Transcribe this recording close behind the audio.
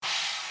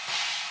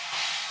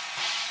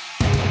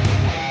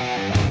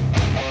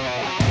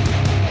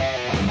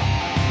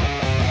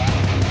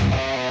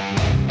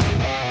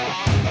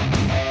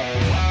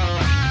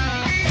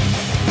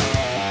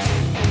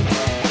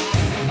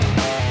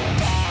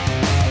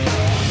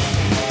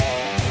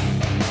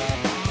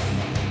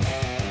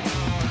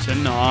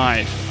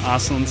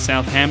Arsenal and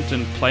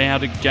Southampton play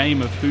out a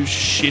game of who's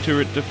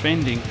shitter at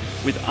defending,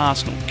 with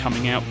Arsenal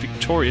coming out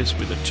victorious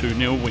with a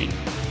 2-0 win.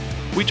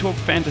 We talk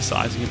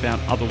fantasising about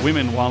other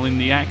women while in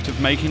the act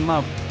of making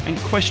love and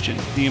question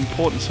the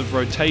importance of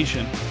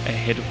rotation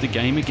ahead of the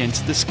game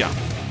against the Scum.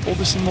 All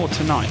this and more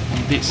tonight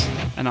on This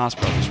and Ask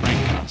Brothers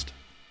Rantcast.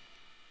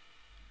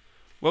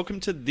 Welcome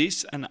to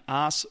This and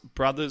Ask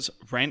Brothers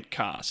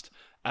Rantcast,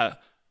 a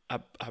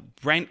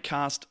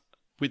rantcast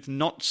with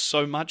not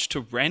so much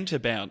to rant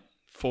about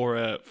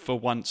for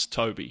once,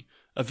 Toby.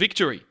 A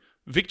victory.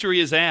 Victory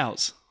is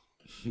ours.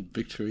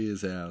 Victory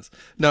is ours.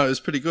 No, it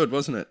was pretty good,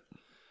 wasn't it?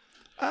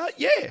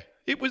 Yeah,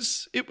 it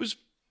was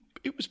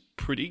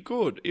pretty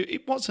good.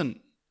 It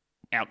wasn't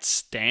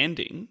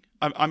outstanding.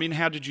 I mean,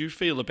 how did you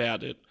feel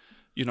about it?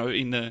 You know,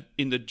 in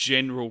the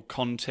general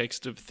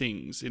context of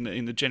things,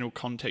 in the general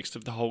context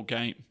of the whole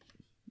game.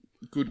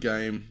 Good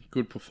game,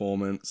 good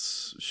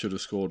performance. Should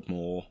have scored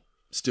more.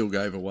 Still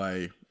gave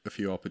away a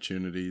few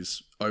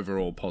opportunities.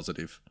 Overall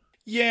positive.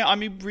 Yeah, I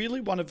mean, really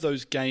one of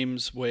those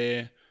games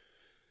where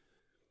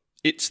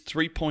it's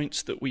 3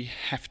 points that we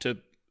had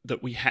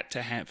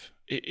to have.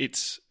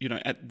 It's, you know,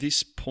 at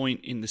this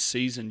point in the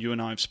season, you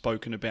and I have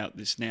spoken about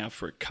this now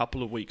for a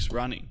couple of weeks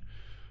running.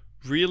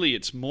 Really,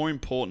 it's more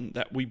important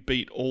that we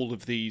beat all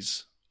of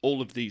these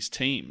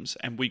teams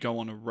and we go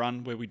on a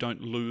run where we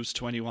don't lose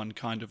to anyone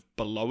kind of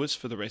below us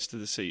for the rest of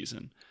the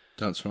season.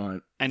 That's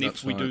right. And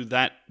if we do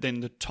that,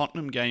 then the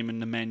Tottenham game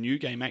and the Man U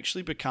game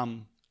actually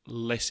become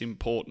less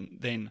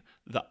important than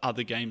the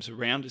other games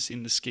around us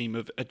in the scheme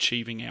of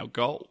achieving our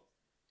goal.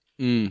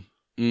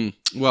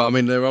 Well, I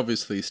mean, they're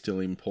obviously still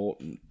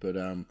important, but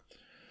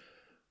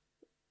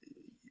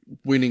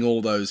winning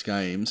all those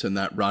games and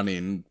that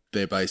run-in,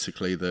 they're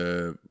basically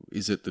the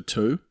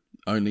two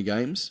only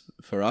games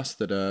for us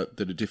that are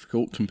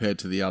difficult compared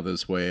to the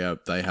others where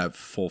they have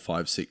 4,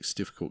 5, 6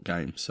 difficult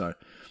games. So,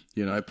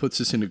 you know, it puts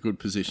us in a good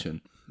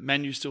position.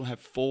 Man U still have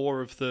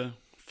four of the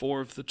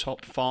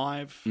top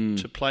 5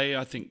 to play.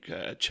 I think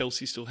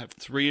Chelsea still have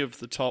 3 of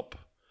the top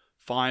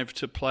 5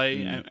 to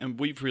play, and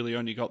we've really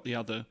only got the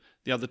other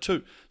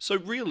 2. So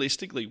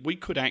realistically, we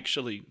could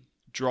actually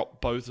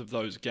drop both of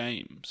those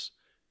games,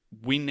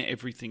 win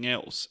everything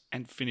else,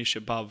 and finish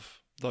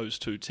above those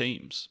 2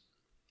 teams.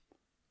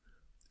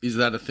 Is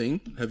that a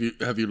thing? Have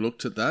you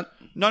looked at that?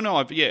 No.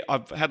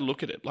 I've had a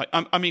look at it. Like,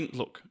 I mean,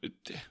 look,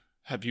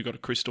 have you got a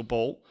crystal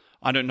ball?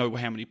 I don't know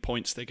how many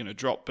points they're going to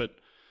drop, but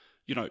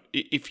you know,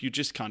 if you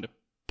just kind of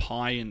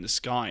pie in the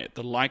sky at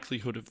the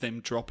likelihood of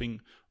them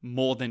dropping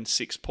more than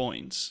 6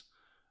 points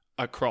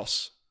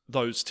across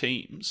those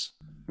teams,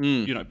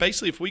 you know,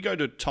 basically, if we go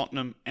to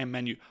Tottenham and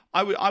Man U,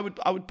 I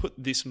would put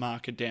this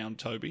marker down,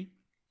 Toby.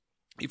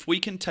 If we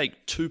can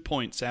take 2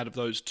 points out of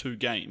those 2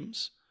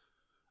 games,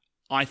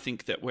 I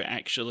think that we're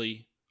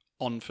actually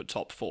on for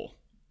top 4.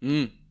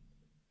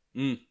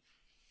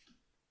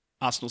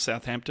 Arsenal,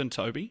 Southampton,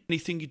 Toby.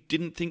 Anything you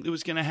didn't think that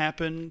was going to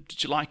happen?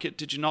 Did you like it?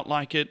 Did you not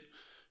like it?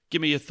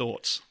 Give me your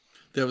thoughts.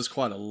 There was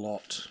quite a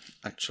lot,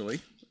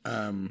 actually.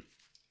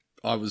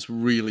 I was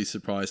really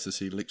surprised to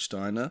see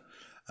Lichtsteiner.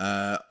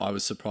 I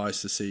was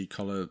surprised to see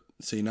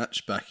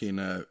Kolasinac back in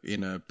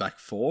a back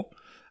 4,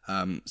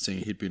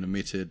 seeing he'd been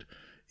omitted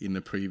in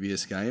the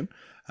previous game.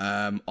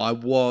 I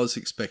was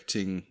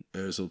expecting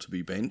Ozil to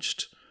be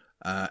benched,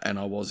 and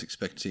I was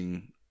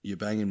expecting your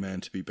banging man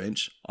to be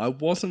benched. I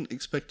wasn't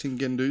expecting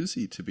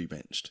Guendouzi to be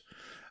benched.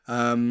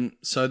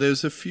 So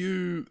there's a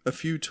few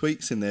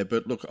tweaks in there,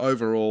 but look,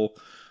 overall,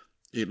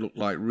 it looked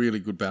like really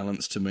good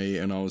balance to me,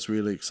 and I was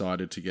really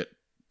excited to get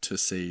to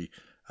see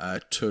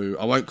 2,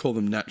 I won't call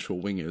them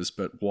natural wingers,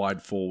 but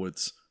wide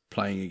forwards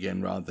playing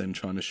again rather than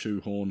trying to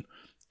shoehorn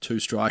 2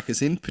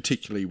 strikers in,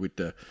 particularly with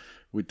the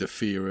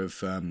fear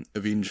of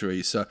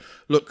injury. So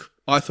look,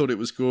 I thought it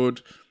was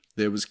good.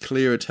 There was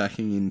clear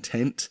attacking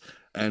intent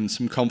and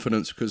some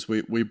confidence because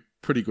we're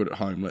pretty good at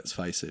home. Let's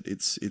face it.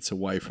 It's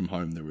away from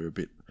home that we're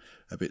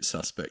a bit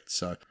suspect.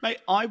 So, mate,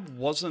 I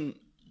wasn't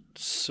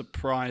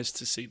surprised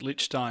to see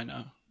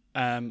Lichtsteiner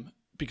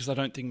because I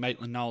don't think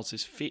Maitland-Niles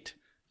is fit.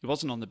 He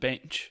wasn't on the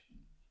bench.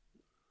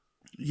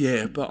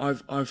 Yeah, but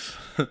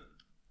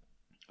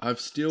I've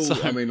still.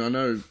 So, I mean, I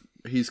know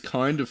he's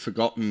kind of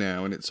forgotten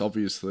now, and it's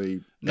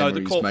obviously made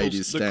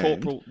his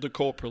stand. The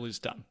corporal is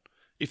done.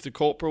 If the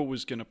corporal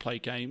was going to play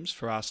games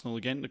for Arsenal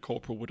again, the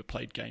corporal would have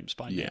played games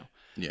by now.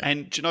 Yeah.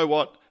 And do you know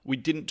what? We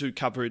didn't do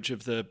coverage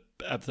of the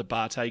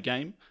Barté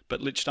game,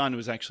 but Lichtsteiner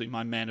was actually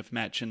my man of the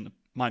match in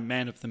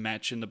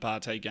the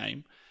Barté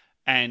game.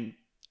 And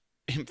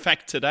in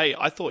fact, today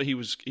I thought he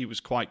was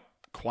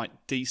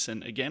quite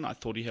decent. Again, I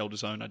thought he held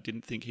his own. I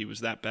didn't think he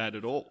was that bad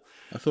at all.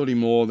 I thought he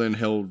more than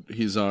held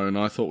his own.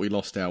 I thought we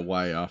lost our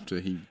way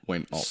after he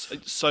went off.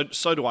 So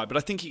do I. But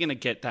I think you're going to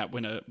get that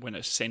when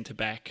a centre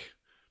back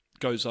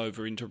goes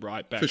over into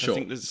right back. For sure.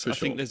 I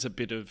think there's a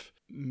bit of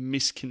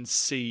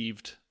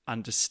misconceived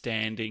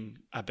understanding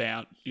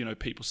about, you know,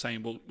 people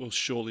saying, well,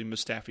 surely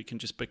Mustafi can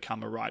just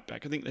become a right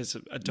back. I think there's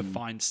a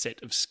defined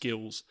set of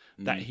skills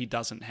that he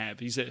doesn't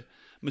have.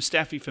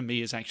 Mustafi for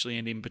me is actually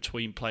an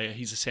in-between player.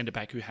 He's a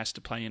centre-back who has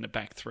to play in a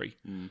back three.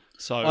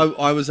 So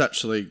I was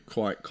actually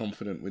quite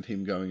confident with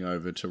him going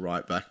over to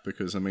right back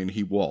because, I mean,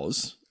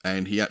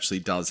 and he actually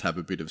does have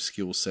a bit of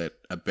skill set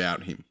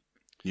about him,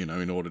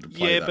 in order to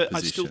play that position. I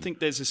still think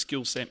there's a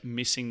skill set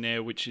missing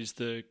there, which is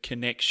the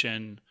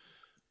connection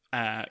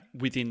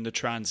within the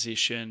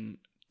transition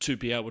to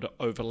be able to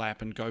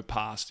overlap and go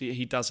past.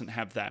 He doesn't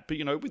have that. But,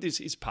 with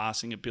his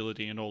passing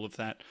ability and all of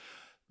that.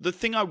 The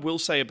thing I will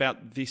say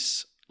about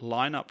this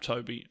lineup,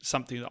 Toby,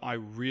 something that I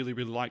really,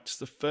 really liked. It's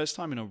the first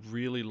time in a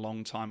really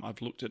long time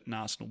I've looked at an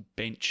Arsenal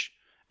bench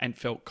and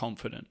felt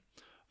confident.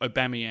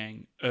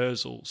 Aubameyang,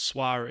 Ozil,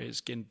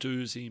 Suarez,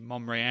 Guendouzi,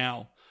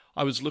 Monreal.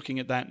 I was looking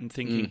at that and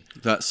thinking...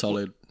 that's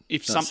solid.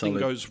 If something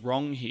goes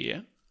wrong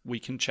here, we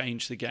can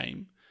change the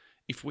game.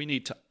 If we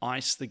need to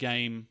ice the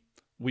game,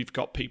 we've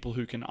got people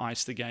who can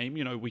ice the game.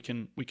 We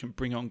can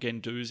bring on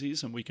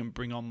Guendouzi's and we can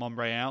bring on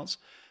Monreal's.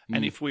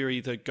 And if we're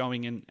either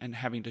going in and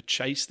having to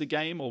chase the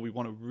game or we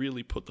want to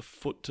really put the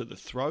foot to the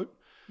throat,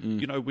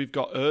 we've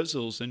got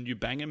Ozils and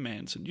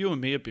Ubangamans. And you and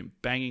me have been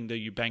banging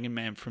the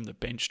Ubangaman from the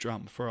bench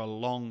drum for a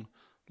long,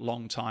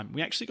 long time.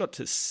 We actually got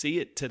to see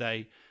it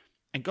today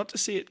and got to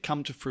see it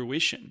come to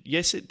fruition.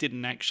 Yes, it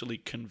didn't actually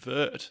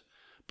convert,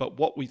 but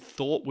what we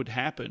thought would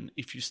happen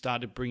if you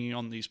started bringing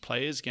on these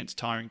players against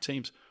tiring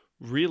teams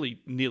really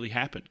nearly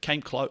happened,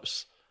 came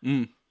close.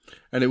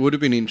 And it would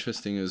have been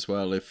interesting as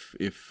well if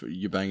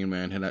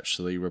Ubangaman had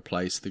actually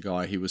replaced the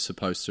guy he was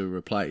supposed to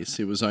replace.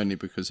 It was only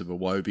because of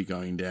Iwobi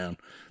going down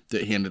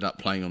that he ended up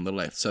playing on the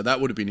left. So that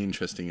would have been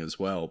interesting as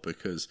well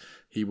because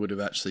he would have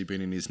actually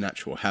been in his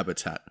natural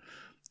habitat,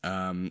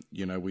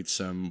 with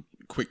some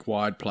quick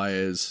wide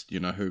players,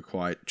 who are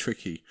quite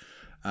tricky.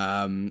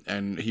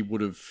 And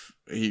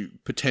he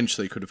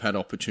potentially could have had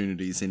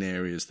opportunities in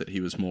areas that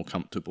he was more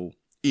comfortable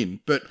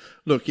in. But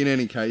look, in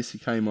any case, he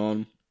came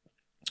on.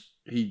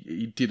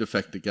 He did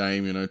affect the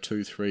game,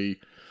 2-3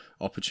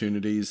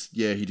 opportunities.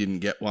 Yeah, he didn't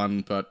get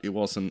one, but it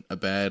wasn't a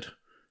bad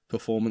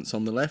performance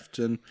on the left.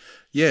 And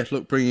yeah,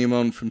 look, bringing him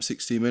on from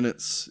 60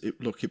 minutes,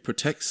 it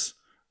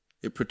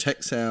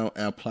protects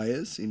our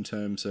players in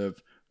terms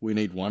of we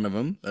need one of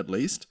them at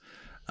least.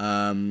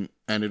 And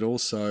it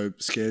also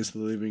scares the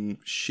living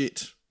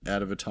shit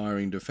out of a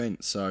tiring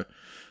defence. So,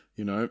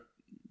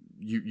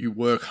 you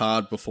work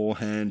hard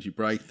beforehand, you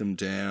break them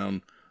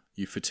down,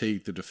 you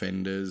fatigue the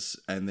defenders,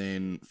 and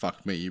then,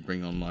 fuck me, you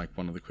bring on like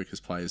one of the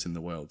quickest players in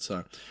the world.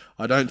 So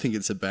I don't think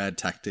it's a bad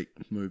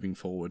tactic moving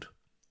forward.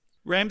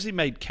 Ramsey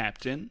made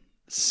captain.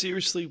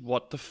 Seriously,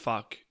 what the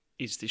fuck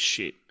is this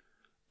shit?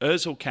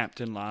 Ozil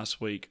captain last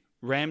week.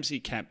 Ramsey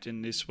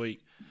captain this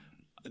week.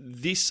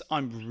 This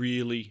I'm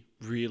really,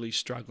 really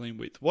struggling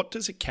with. What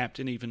does a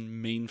captain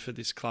even mean for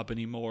this club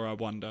anymore, I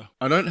wonder?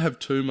 I don't have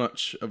too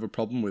much of a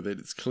problem with it.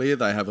 It's clear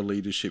they have a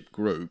leadership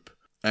group.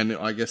 And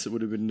I guess it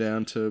would have been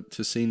down to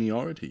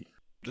seniority.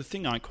 The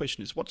thing I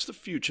question is, what's the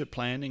future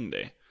planning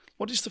there?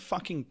 What is the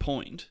fucking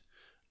point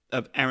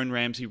of Aaron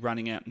Ramsey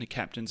running out in the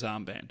captain's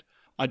armband?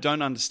 I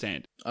don't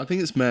understand. I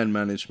think it's man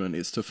management.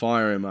 It's to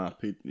fire him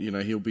up.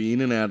 He'll be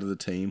in and out of the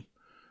team.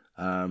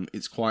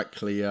 It's quite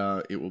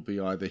clear it will be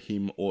either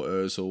him or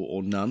Ozil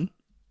or none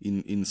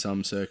in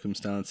some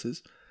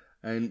circumstances.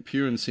 And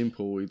pure and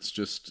simple, it's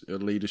just a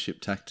leadership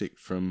tactic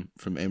from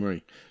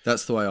Emery.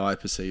 That's the way I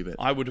perceive it.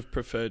 I would have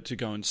preferred to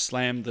go and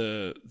slam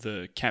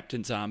the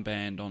captain's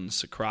armband on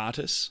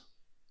Socrates,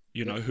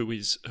 who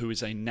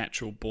is a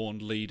natural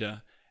born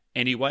leader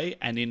anyway.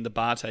 And in the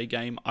Barté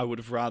game, I would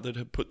have rather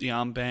have put the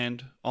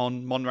armband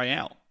on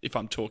Monreal if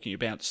I'm talking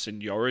about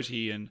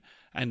seniority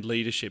and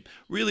leadership.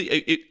 Really,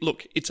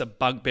 it's a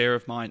bugbear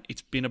of mine.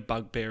 It's been a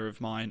bugbear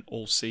of mine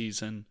all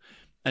season.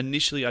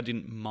 Initially, I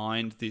didn't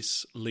mind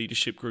this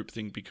leadership group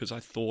thing because I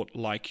thought,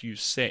 like you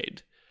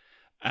said,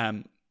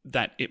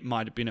 that it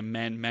might have been a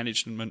man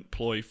management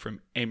ploy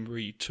from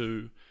Emery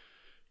to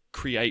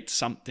create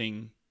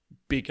something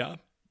bigger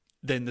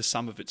than the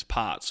sum of its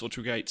parts, or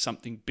to create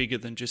something bigger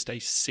than just a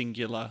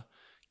singular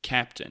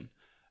captain.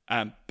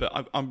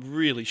 But I'm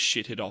really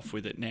shitted off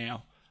with it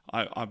now.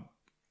 I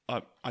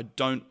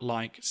don't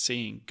like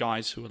seeing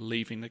guys who are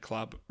leaving the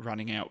club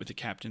running out with the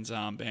captain's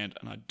armband,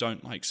 and I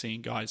don't like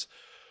seeing guys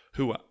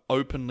who are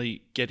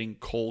openly getting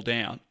called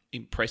out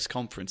in press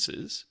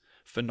conferences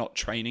for not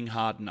training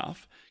hard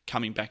enough,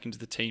 coming back into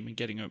the team and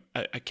getting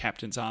a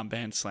captain's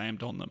armband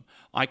slammed on them.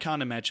 I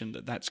can't imagine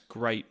that that's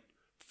great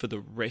for the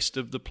rest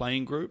of the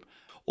playing group.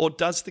 Or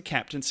does the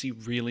captaincy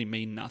really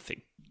mean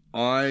nothing?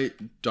 I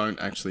don't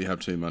actually have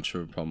too much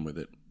of a problem with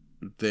it.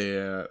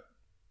 There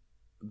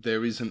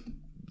isn't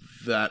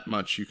that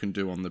much you can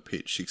do on the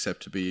pitch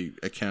except to be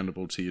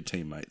accountable to your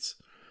teammates.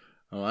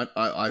 All right,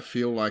 I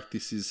feel like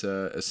this is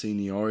a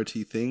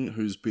seniority thing.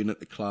 Who's been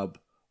at the club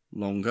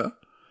longer,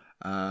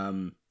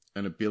 an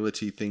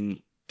ability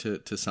thing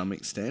to some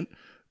extent,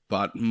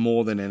 but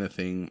more than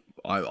anything,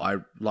 I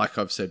like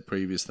I've said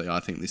previously,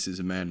 I think this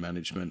is a man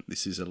management.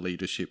 This is a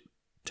leadership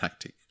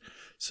tactic.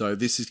 So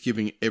this is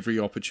giving every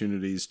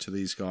opportunities to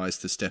these guys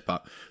to step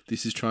up.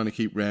 This is trying to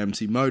keep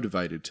Ramsey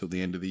motivated till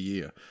the end of the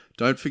year.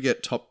 Don't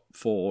forget, top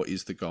 4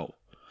 is the goal.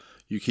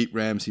 you keep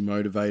Ramsey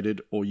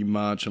motivated, or you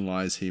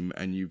marginalise him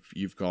and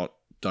you've got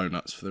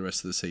donuts for the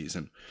rest of the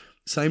season.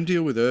 Same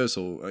deal with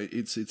Ozil.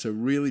 It's a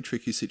really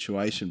tricky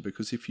situation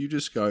because if you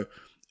just go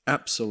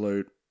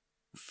absolute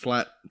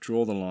flat,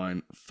 draw the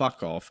line,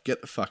 fuck off,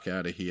 get the fuck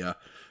out of here.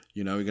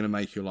 We're going to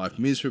make your life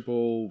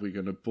miserable. We're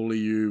going to bully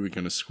you. We're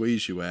going to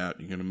squeeze you out.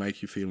 You're going to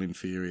make you feel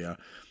inferior.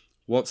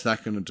 What's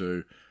that going to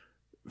do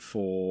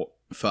for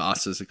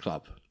us as a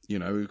club?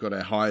 We've got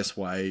our highest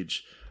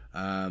wage.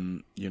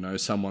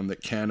 Someone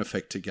that can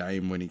affect a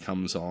game when he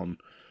comes on.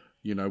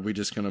 We're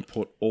just going to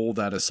put all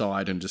that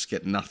aside and just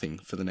get nothing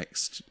for the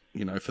next,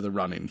 for the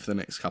run-in for the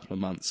next couple of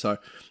months. So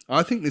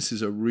I think this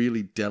is a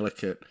really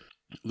delicate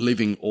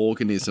living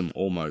organism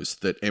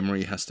almost that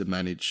Emery has to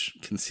manage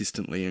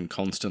consistently and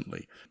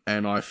constantly.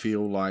 And I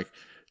feel like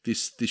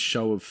this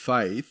show of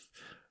faith,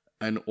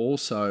 and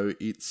also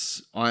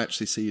I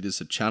actually see it as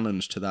a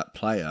challenge to that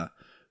player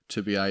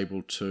to be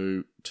able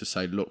to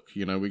say, look,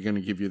 we're going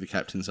to give you the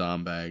captain's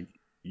armbag.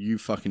 You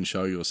fucking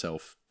show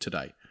yourself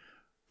today.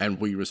 And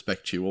we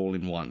respect you all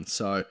in one.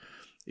 So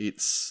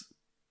it's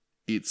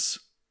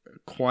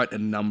quite a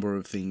number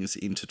of things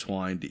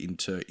intertwined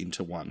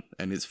into one.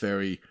 And it's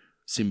very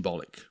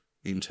symbolic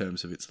in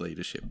terms of its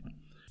leadership.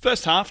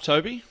 First half,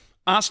 Toby.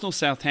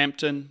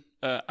 Arsenal-Southampton,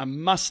 a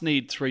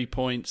must-need 3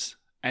 points.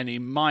 And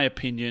in my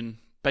opinion,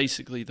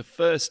 basically the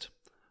first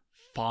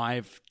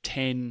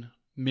 5-10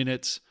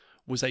 minutes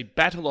was a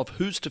battle of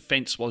whose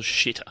defence was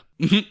shitter.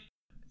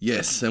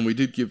 Yes, and we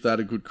did give that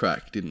a good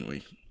crack, didn't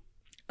we?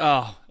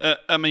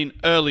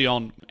 Early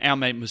on, our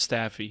mate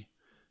Mustafi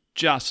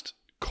just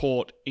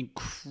caught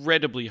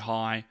incredibly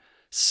high,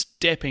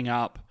 stepping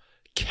up,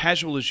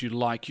 casual as you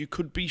like. You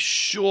could be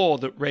sure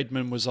that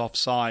Redmond was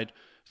offside.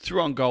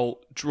 Through on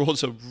goal,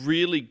 draws a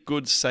really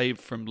good save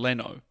from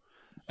Leno.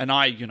 And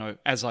I,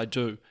 as I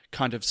do,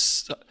 kind of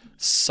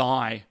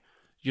sigh,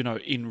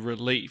 in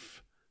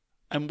relief.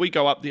 And we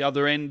go up the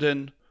other end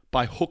and,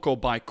 by hook or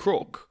by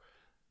crook,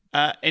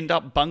 end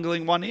up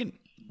bungling one in.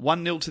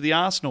 1-0 to the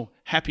Arsenal.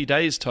 Happy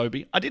days,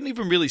 Toby. I didn't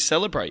even really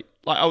celebrate.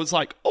 I was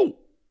like, oh,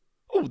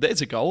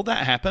 there's a goal.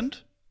 That happened.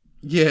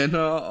 Yeah,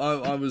 no,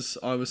 I was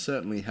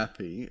certainly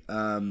happy.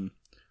 I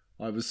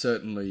was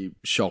certainly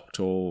shocked,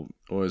 or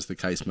as the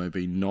case may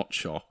be, not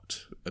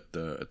shocked at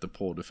the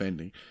poor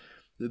defending.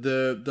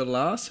 The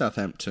last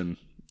Southampton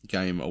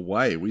game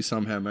away, we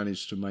somehow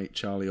managed to make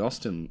Charlie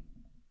Austin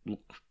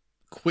look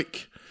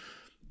quick,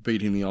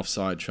 beating the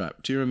offside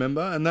trap. Do you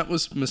remember? And that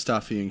was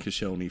Mustafi and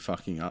Koscielny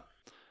fucking up.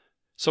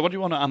 So what do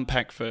you want to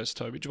unpack first,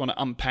 Toby? Do you want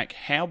to unpack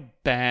how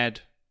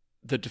bad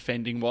the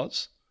defending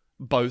was,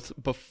 both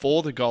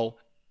before the goal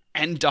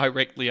and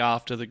directly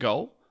after the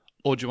goal?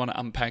 Or do you want to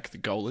unpack the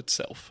goal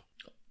itself?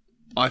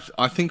 I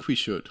think we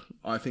should.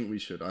 I think we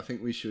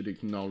should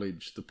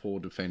acknowledge the poor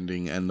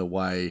defending and the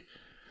way,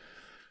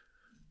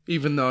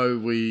 even though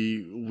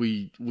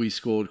we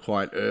scored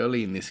quite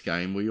early in this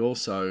game, we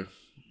also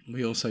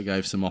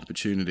gave some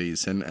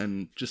opportunities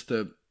and just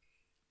the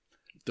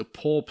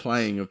poor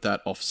playing of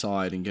that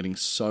offside and getting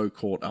so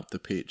caught up the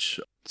pitch.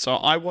 So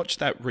I watched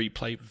that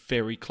replay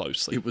very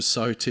closely. It was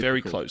so typical.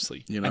 Very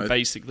closely. And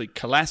basically,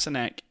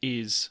 Kolasinac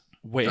is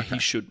where he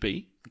should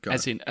be,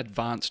 as in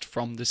advanced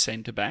from the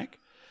centre-back.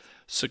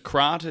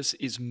 Socrates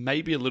is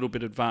maybe a little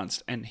bit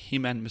advanced, and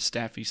him and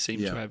Mustafi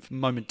seem to have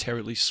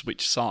momentarily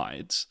switched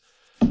sides.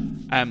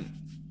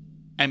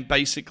 And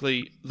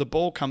basically, the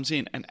ball comes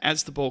in, and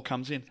as the ball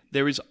comes in,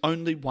 there is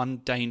only one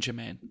danger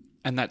man,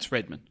 and that's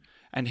Redmond.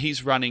 And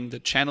he's running the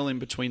channel in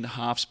between the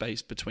half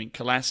space between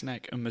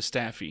Kolasinac and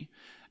Mustafi.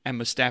 And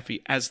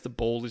Mustafi, as the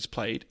ball is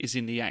played, is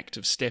in the act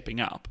of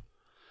stepping up.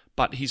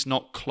 But he's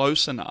not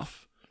close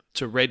enough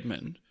to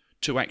Redmond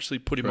to actually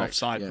put him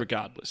offside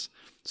regardless.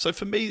 So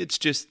for me, it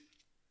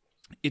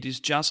is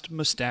just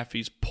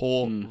Mustafi's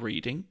poor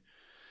reading,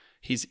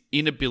 his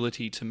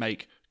inability to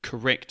make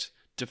correct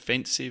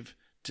defensive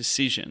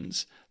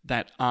decisions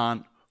that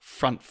aren't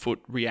front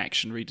foot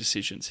reactionary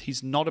decisions.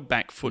 He's not a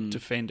back foot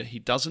defender. He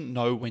doesn't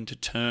know when to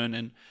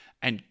turn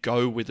and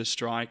go with a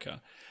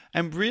striker.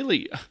 And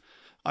really,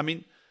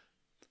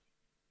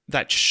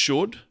 that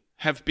should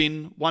have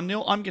been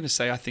 1-0. I'm going to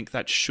say I think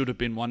that should have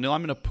been 1-0.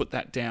 I'm going to put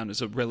that down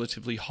as a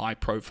relatively high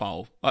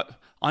profile.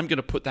 I'm going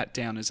to put that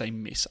down as a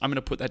miss. I'm going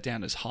to put that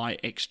down as high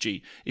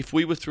XG. If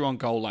we were through on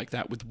goal like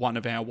that with one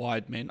of our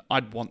wide men,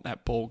 I'd want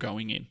that ball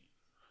going in.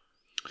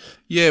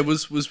 Yeah,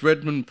 was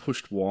Redmond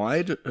pushed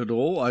wide at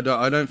all? I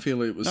don't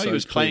feel it was. No, he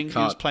was playing.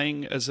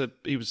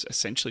 He was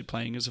essentially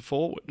playing as a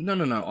forward. No.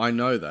 I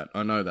know that.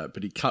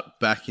 But he cut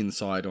back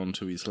inside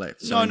onto his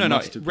left. So no.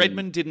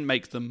 Redmond didn't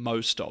make the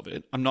most of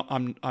it.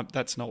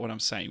 That's not what I'm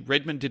saying.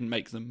 Redmond didn't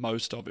make the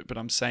most of it. But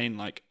I'm saying,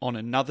 like, on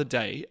another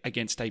day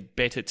against a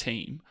better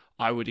team,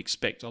 I would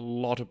expect a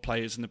lot of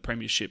players in the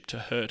Premiership to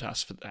hurt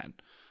us for that.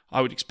 I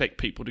would expect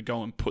people to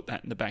go and put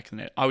that in the back of the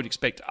net. I would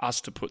expect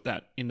us to put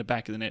that in the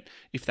back of the net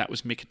if that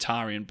was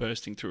Mkhitaryan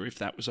bursting through, if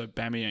that was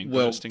Aubameyang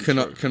bursting through.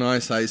 Well, can I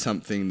say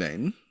something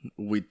then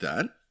with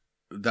that?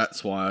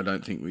 That's why I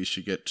don't think we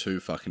should get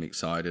too fucking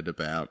excited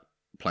about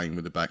playing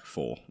with a back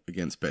four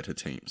against better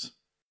teams.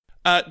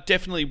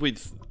 Definitely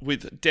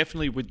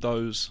with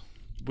those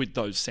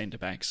centre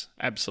backs,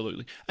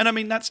 absolutely. And I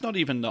mean that's not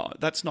even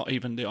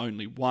the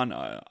only one.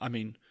 I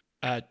mean,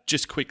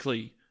 just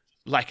quickly,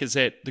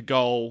 Lacazette, the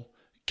goal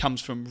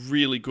comes from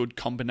really good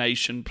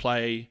combination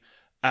play.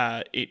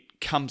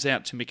 It comes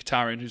out to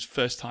Mkhitaryan, whose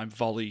first time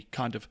volley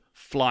kind of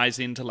flies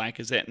into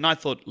Lacazette, and I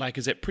thought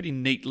Lacazette pretty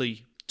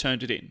neatly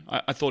turned it in.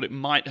 I thought it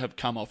might have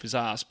come off his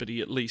arse, but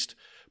he at least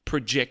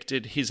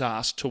projected his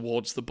arse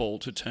towards the ball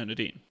to turn it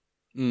in.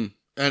 Mm.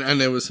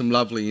 And there was some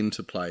lovely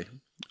interplay.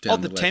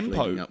 Down the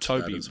tempo,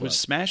 Toby, was was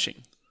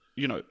smashing.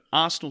 You know,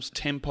 Arsenal's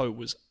tempo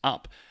was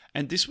up.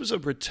 And this was a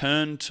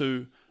return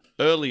to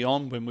early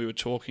on when we were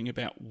talking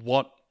about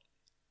what,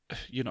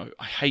 you know,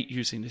 I hate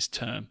using this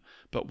term,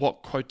 but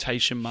what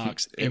quotation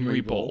marks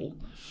Emery ball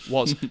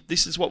was.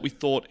 This is what we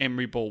thought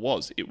Emery ball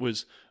was. It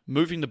was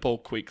moving the ball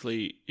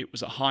quickly. It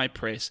was a high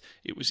press.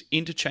 It was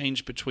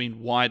interchange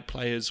between wide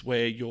players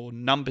where your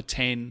number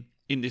 10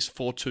 in this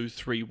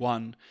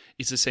 4-2-3-1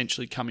 is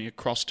essentially coming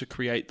across to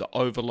create the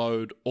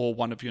overload, or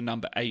one of your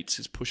number 8s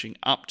is pushing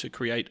up to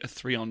create a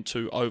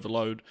 3-on-2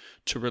 overload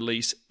to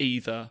release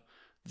either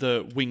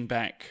the wing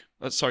back,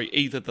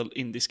 either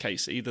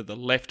the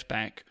left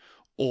back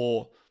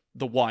or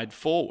the wide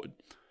forward.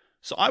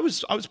 So I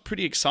was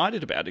pretty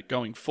excited about it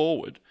going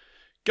forward.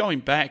 Going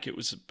back, it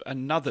was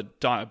another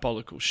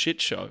diabolical shit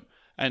show.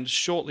 And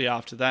shortly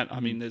after that, I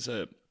mean, there's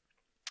a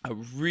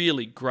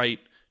really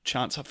great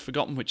chance. I've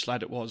forgotten which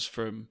lad it was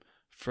from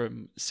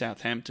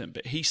Southampton,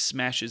 but he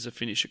smashes a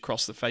finish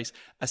across the face,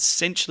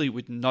 essentially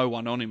with no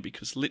one on him,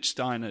 because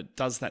Lichtsteiner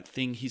does that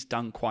thing he's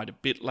done quite a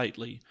bit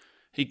lately.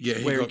 He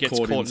gets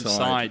caught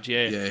inside.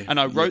 Yeah. And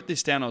I wrote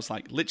this down. I was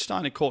like,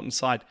 Lichtsteiner caught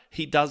inside.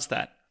 He does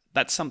that.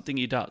 That's something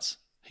he does.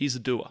 He's a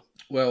doer.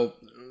 Well,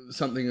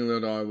 something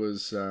that I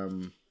was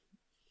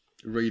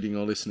reading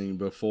or listening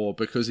before,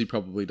 because he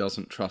probably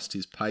doesn't trust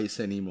his pace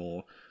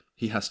anymore,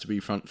 he has to be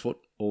front foot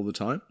all the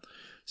time.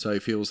 So he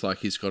feels like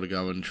he's got to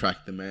go and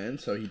track the man.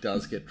 So he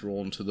does get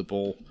drawn to the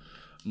ball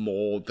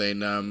more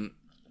than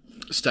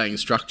staying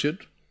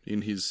structured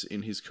in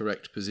his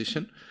correct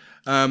position.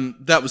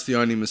 That was the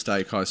only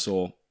mistake I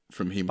saw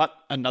from him. But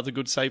another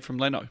good save from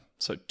Leno.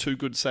 So 2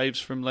 good saves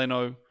from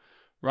Leno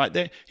right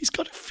there. He's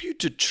got a few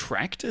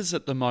detractors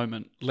at the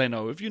moment,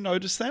 Leno. Have you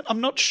noticed that?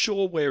 I'm not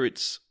sure where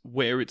it's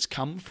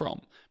come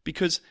from,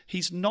 because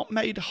he's not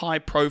made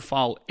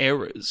high-profile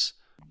errors.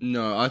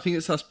 No, I think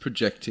it's us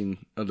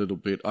projecting a little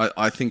bit.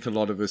 I think a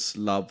lot of us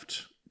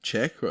loved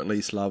Cech, or at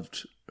least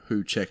loved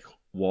who Cech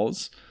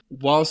was.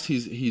 Whilst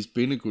he's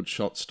been a good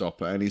shot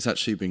stopper, and he's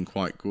actually been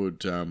quite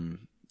good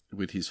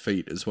with his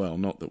feet as well.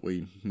 Not that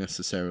we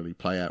necessarily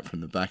play out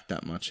from the back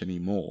that much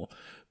anymore,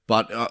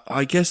 but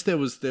I guess there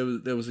was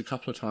a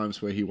couple of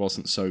times where he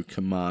wasn't so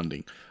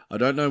commanding. I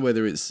don't know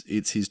whether it's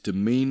his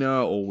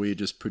demeanour or we're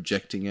just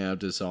projecting our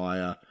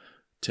desire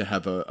to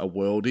have a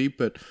worldie,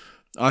 but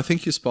I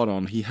think you're spot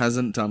on. He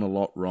hasn't done a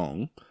lot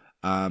wrong,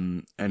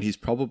 and he's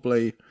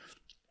probably,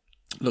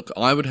 look,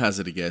 I would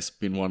hazard a guess,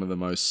 been one of the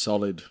most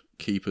solid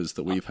keepers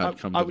that we've had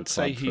come to the club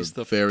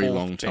for a very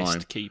long time. I would say he's the fourth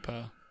best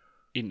keeper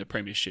in the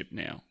Premiership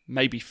now.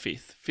 Maybe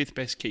fifth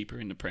best keeper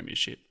in the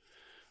Premiership.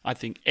 I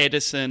think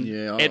Edison.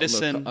 Yeah,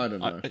 Edison. Look, I don't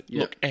know.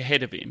 Look,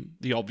 ahead of him,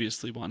 the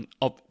obvious ones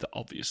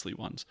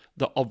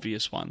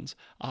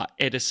are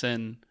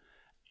Edison,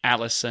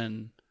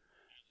 Alisson.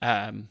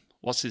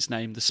 What's his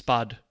name? The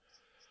Spud.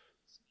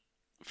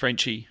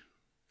 Frenchie.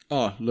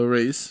 Oh,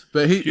 Lloris.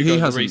 But he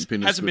hasn't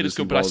been as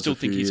good, but I still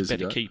think he's a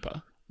better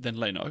keeper than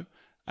Leno.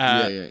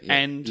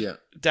 And De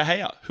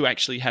Gea, who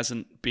actually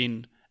hasn't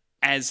been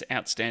as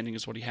outstanding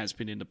as what he has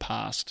been in the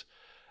past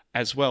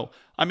as well.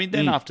 I mean,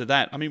 then after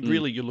that, I mean,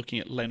 really you're looking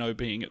at Leno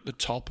being at the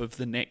top of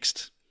the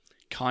next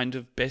kind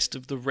of best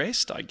of the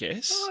rest, I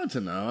guess. I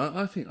don't know.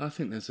 I think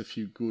there's a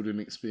few good and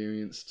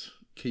experienced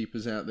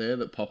keepers out there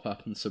that pop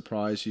up and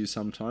surprise you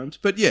sometimes.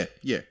 But no.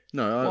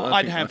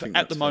 I'd have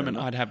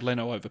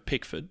Leno over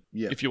Pickford.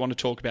 Yeah. If you want to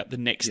talk about the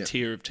next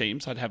tier of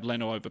teams, I'd have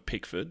Leno over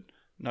Pickford,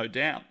 no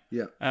doubt.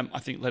 Yeah. I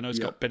think Leno's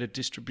got better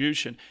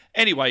distribution.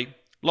 Anyway,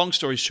 long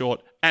story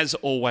short, as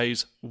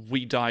always,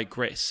 we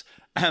digress.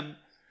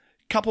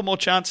 Couple more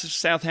chances for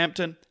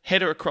Southampton.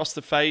 Header across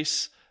the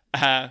face,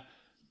 that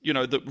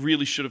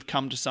really should have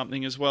come to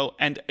something as well.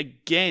 And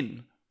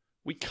again,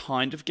 we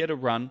kind of get a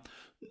run.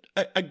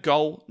 A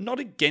goal, not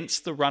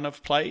against the run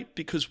of play,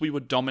 because we were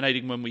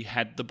dominating when we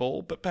had the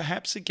ball, but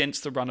perhaps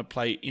against the run of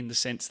play in the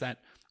sense that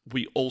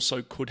we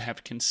also could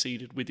have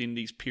conceded within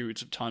these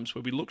periods of times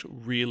where we looked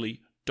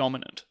really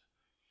dominant.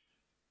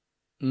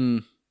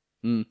 Well,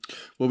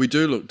 we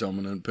do look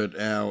dominant, but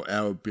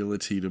our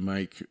ability to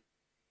make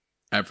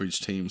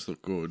average teams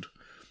look good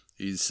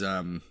is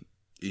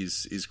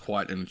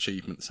quite an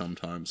achievement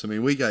sometimes. I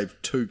mean, we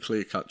gave 2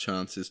 clear-cut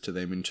chances to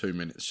them in 2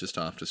 minutes just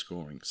after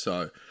scoring,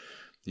 so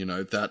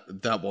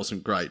that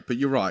wasn't great. But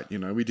you're right, we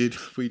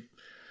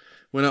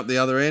went up the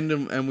other end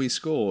and we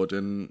scored,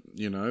 and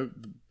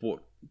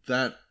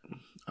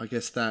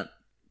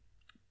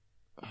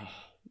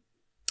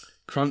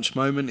crunch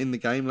moment in the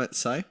game, let's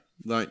say,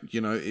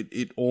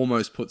 it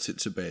almost puts it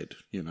to bed,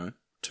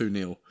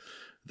 2-0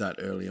 that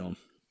early on.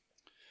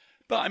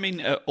 But I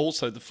mean,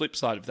 also the flip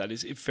side of that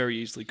is it very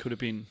easily could have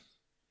been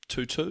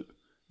 2-2.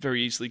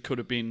 Very easily could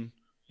have been,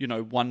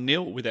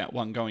 1-0 without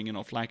one going in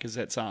off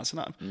Lacazette's arse.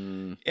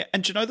 And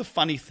do you know the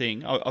funny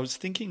thing? I was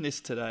thinking this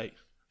today.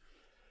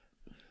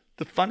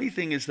 The funny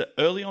thing is that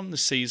early on in the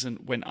season,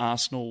 when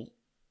Arsenal's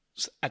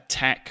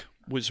attack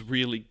was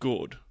really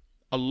good,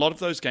 a lot of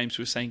those games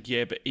we were saying,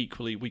 yeah, but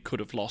equally we could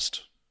have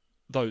lost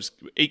those.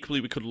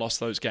 Equally we could have lost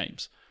those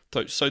games.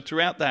 So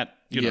throughout that,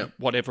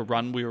 whatever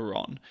run we were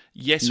on,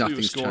 yes, we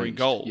were scoring changed.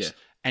 goals,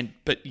 Yeah.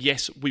 but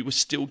yes, we were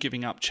still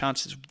giving up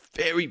chances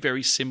very,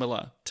 very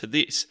similar to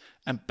this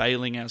and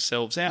bailing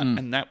ourselves out.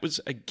 And that was,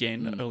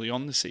 again, early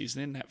on the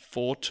season in that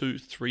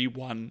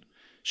 4-2-3-1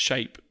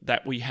 shape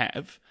that we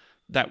have,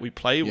 that we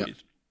play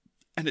with.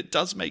 And it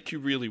does make you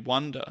really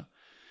wonder,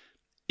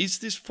 is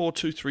this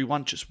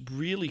 4-2-3-1 just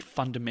really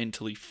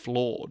fundamentally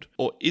flawed?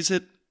 Or is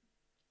it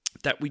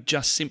that we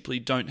just simply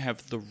don't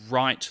have the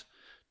right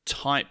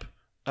type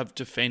of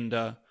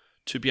defender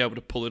to be able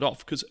to pull it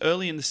off? Because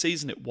early in the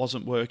season it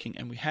wasn't working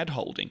and we had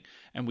Holding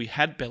and we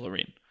had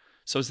Bellerin.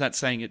 So is that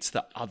saying it's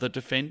the other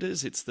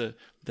defenders, it's the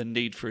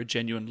need for a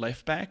genuine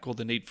left back or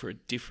the need for a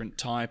different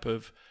type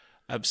of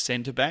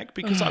centre back?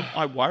 Because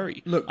I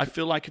worry. Look, I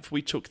feel like if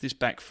we took this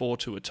back four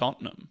to a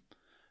Tottenham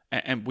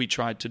and we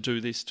tried to do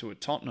this to a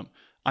Tottenham,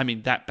 I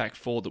mean that back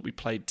four that we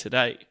played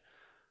today,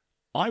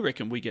 I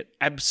reckon we get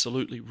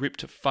absolutely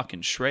ripped to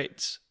fucking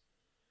shreds.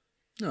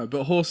 No,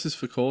 but horses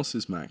for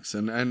courses, Max.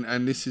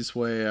 And this is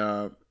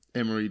where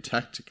Emery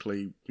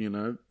tactically,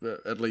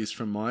 at least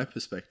from my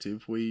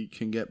perspective, we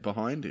can get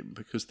behind him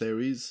because there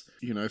is,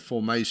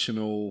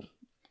 formational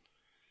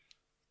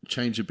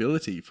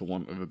changeability, for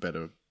want of a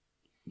better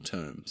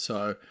term.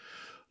 So,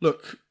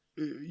 look,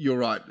 you're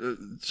right.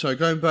 So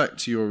going back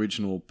to your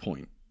original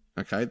point,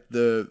 okay,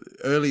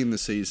 early in the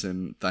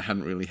season, they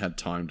hadn't really had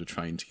time to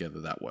train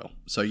together that well.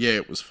 So yeah,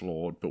 it was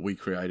flawed, but we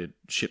created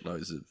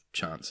shitloads of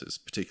chances,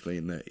 particularly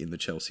in the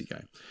Chelsea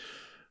game.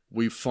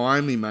 We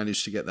finally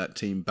managed to get that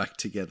team back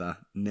together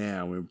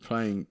now. We're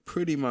playing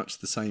pretty much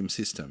the same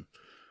system.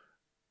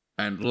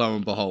 And lo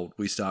and behold,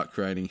 we start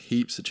creating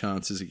heaps of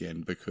chances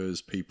again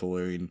because people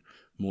are in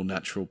more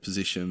natural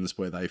positions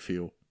where they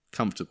feel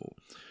comfortable.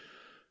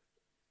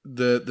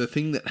 The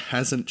thing that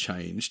hasn't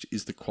changed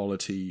is the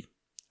quality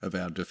of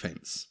our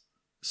defence.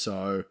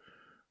 So,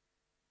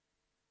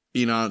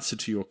 in answer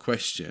to your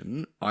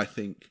question, I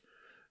think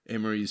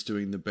Emery is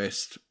doing the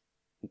best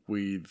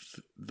with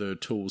the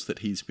tools that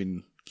he's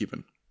been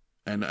given,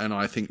 and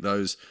I think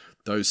those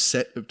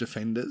set of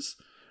defenders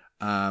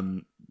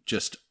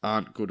just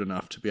aren't good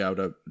enough to be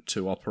able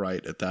to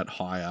operate at that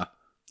higher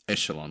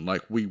echelon.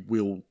 Like, we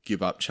will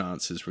give up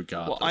chances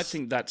regardless. Well, I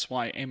think that's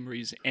why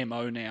Emery's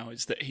MO now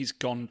is that he's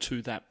gone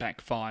to that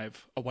back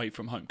five away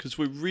from home, because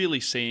we're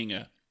really seeing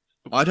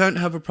I don't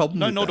have a problem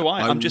with that. No, nor do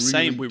I. I'm just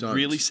saying we're don't.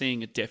 really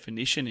seeing a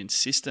definition in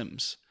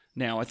systems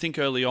now. I think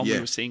early on we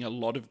were seeing a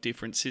lot of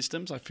different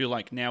systems. I feel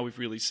like now we've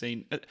really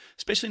seen,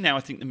 especially now I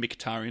think the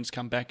Mkhitaryan's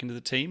come back into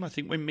the team. I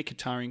think when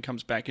Mkhitaryan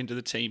comes back into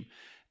the team,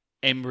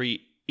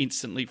 Emery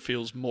instantly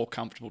feels more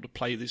comfortable to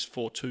play this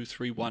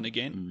 4-2-3-1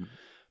 again.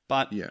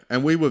 But yeah,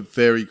 and we were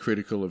very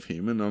critical of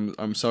him, and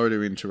I'm sorry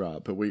to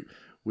interrupt, but we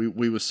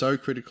were so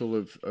critical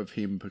of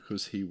him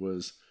because he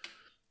was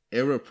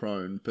error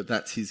prone, but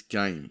that's his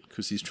game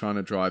because he's trying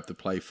to drive the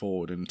play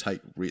forward and take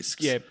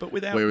risks. Yeah, but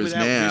without risk,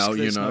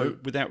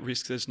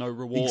 there's no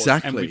reward.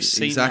 Exactly, and we've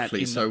seen that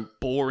in the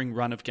boring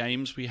run of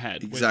games we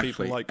had. Exactly, where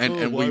people are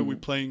like, why are we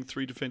playing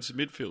three defensive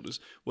midfielders?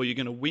 Well, you're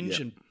going to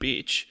whinge and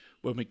bitch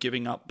when we're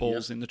giving up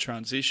balls in the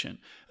transition,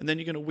 and then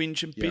you're going to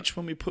whinge and bitch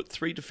when we put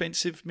three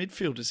defensive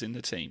midfielders in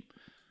the team.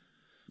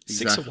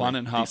 Exactly. 6 of one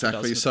and half a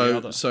dozen of the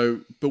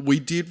other. But we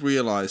did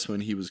realise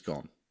when he was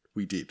gone.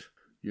 We did.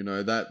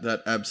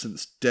 That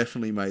absence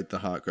definitely made the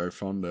heart grow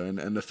fonder.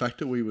 And the fact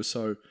that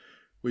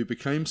we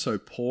became so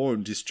poor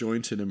and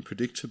disjointed and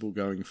predictable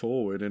going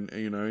forward.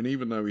 And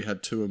even though we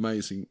had two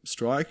amazing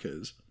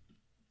strikers,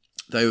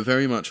 they were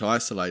very much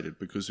isolated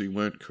because we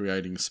weren't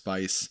creating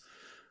space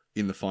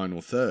in the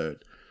final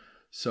third.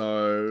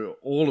 So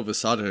all of a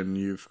sudden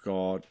you've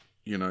got,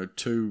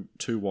 two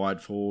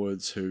wide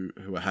forwards who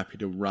are happy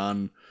to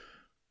run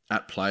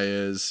at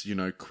players,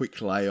 quick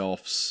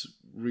layoffs,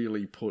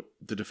 really put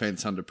the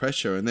defence under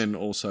pressure, and then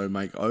also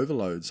make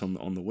overloads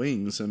on the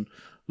wings. And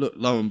look,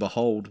 lo and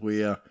behold,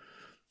 we're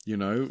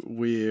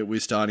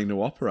starting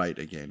to operate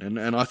again.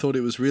 And I thought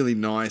it was really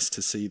nice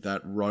to see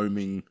that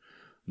roaming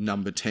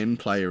number 10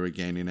 player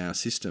again in our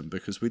system,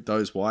 because with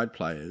those wide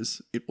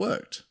players, it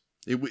worked.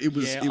 It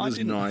was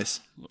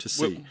nice to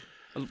see.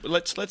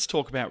 Let's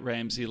talk about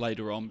Ramsey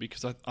later on,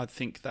 because I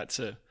think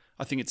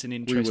it's an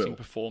interesting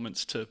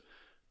performance to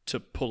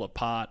pull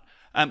apart.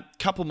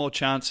 Couple more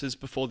chances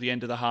before the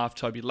end of the half,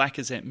 Toby.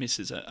 Lacazette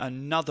misses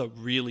another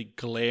really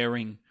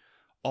glaring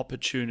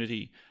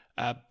opportunity.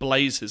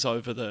 Blazes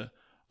over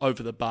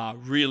the bar.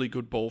 Really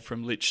good ball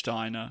from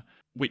Lichtsteiner,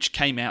 which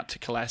came out to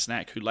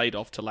Kolasinac, who laid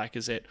off to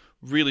Lacazette.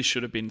 Really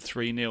should have been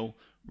 3-0.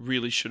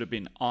 Really should have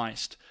been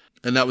iced.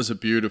 And that was a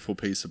beautiful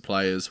piece of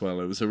play as well.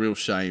 It was a real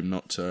shame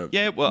not to.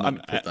 Yeah, well,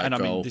 not to put that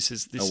goal this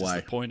is away.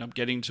 the point I'm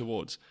getting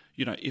towards.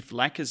 You know, if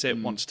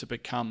Lacazette wants to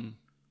become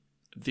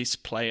this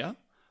player,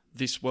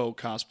 this world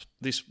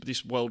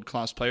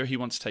class player, he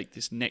wants to take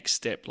this next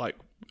step. Like,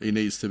 he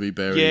needs to be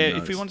buried. Yeah,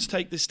 if he wants to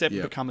take this step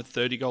and become a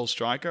 30-goal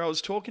striker. I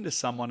was talking to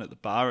someone at the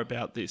bar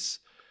about this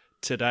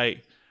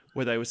today,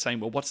 where they were saying,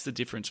 well, what's the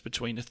difference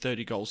between a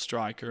 30-goal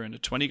striker and a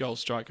 20-goal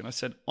striker? And I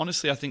said,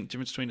 honestly, I think the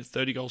difference between a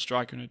 30-goal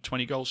striker and a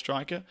 20-goal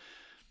striker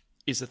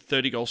is a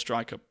 30-goal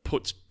striker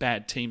puts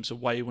bad teams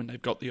away when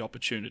they've got the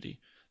opportunity.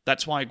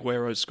 That's why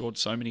Aguero scored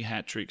so many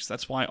hat-tricks.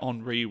 That's why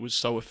Henry was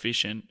so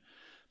efficient.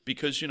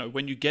 Because, you know,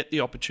 when you get the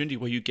opportunity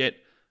where you get...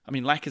 I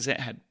mean, Lacazette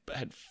had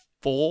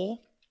 4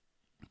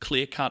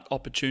 clear-cut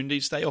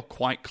opportunities. They are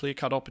quite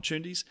clear-cut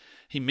opportunities.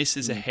 He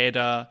misses a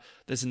header.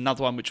 There's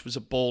another one which was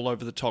a ball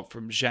over the top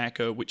from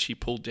Xhaka, which he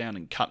pulled down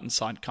and cut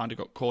inside, kind of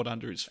got caught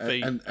under his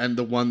feet. And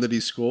the one that he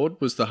scored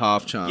was the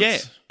half chance. Yeah,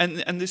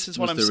 and this is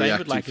what I'm saying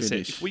with Lacazette.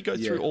 Finish. If we go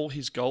through all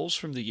his goals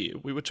from the year,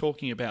 we were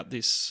talking about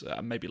this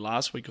maybe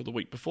last week or the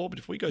week before, but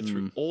if we go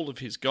through all of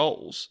his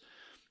goals,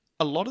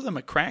 a lot of them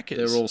are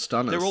crackers. They're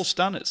all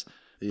stunners.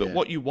 But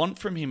what you want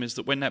from him is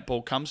that when that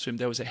ball comes to him,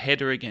 there was a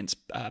header against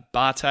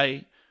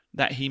Barté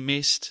that he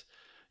missed.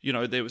 You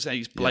know, there was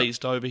he's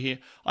blazed over here.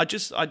 I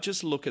just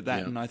look at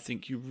that and I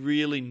think you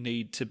really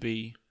need to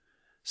be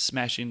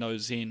smashing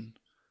those in,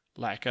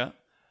 Lacquer.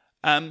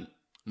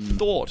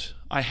 Thought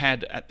I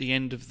had at the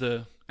end of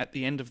the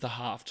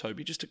half,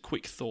 Toby. Just a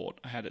quick thought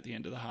I had at the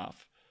end of the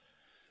half.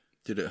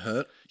 Did it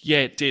hurt? Yeah,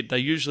 it did. They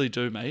usually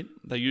do, mate.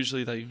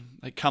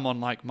 They come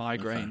on like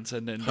migraines,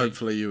 and then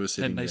hopefully you were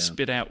sitting down.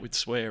 Spit out with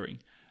swearing.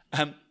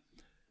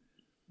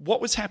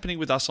 What was happening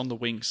with us on the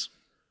wings,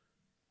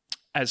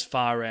 as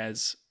far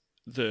as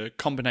the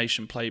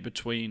combination play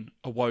between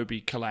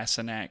Iwobi,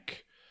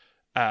 Kolasinac,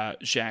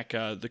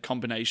 Xhaka, the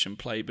combination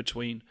play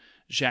between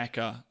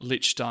Xhaka,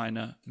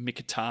 Lichtsteiner,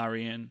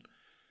 Mkhitaryan?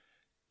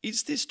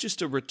 Is this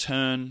just a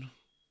return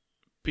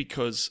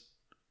because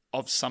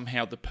of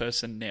somehow the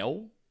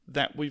personnel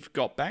that we've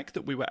got back,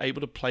 that we were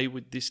able to play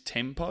with this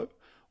tempo?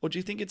 Or do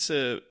you think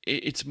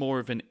it's more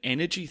of an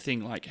energy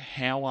thing, like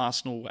how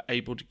Arsenal were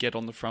able to get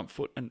on the front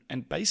foot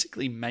and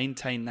basically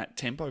maintain that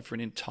tempo for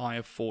an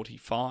entire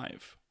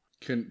 45?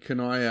 Can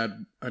I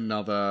add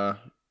another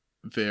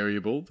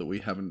variable that we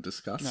haven't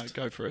discussed? No,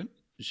 go for it.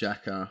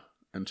 Xhaka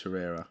and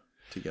Torreira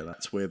together.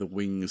 That's where the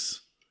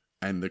wings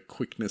and the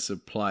quickness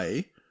of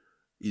play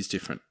is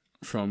different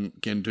from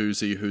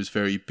Guendouzi, who's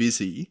very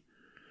busy,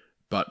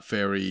 but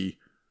very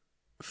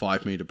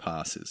 5-meter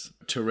passes.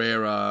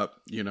 Torreira,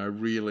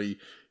 really...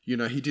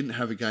 he didn't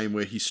have a game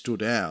where he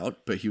stood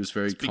out, but he was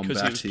very combative.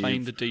 Because he was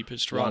playing the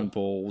deepest role. Won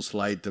balls,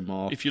 laid them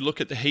off. If you look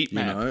at the heat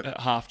map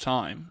at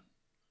half-time,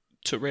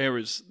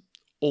 Torreira's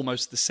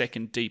almost the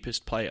second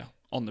deepest player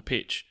on the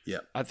pitch. Yeah.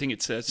 I think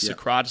it's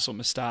Socrates or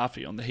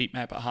Mustafi on the heat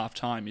map at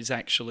half-time is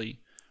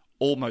actually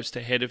almost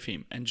ahead of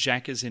him, and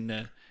Xhaka's in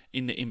the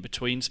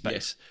in-between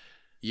space.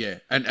 Yeah,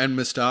 and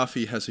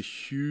Mustafi has a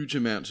huge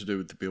amount to do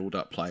with the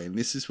build-up play, and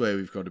this is where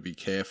we've got to be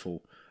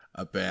careful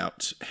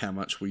about how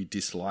much we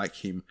dislike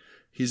him.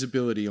 His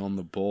ability on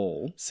the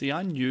ball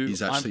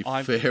is actually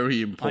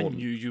very important. I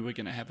knew you were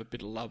going to have a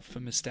bit of love for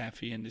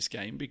Mustafi in this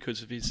game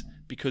because of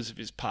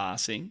his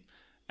passing.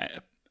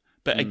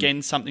 But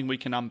again, something we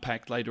can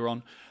unpack later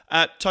on.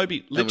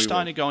 Toby,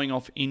 Lichtsteiner going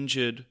off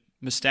injured,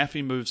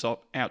 Mustafi moves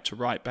out to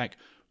right back.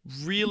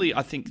 Really,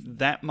 I think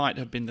that might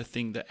have been the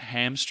thing that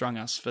hamstrung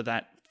us for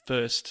that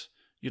first,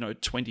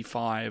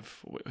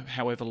 25,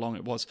 however long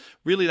it was.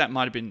 Really, that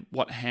might have been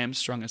what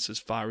hamstrung us as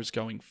far as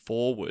going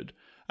forward.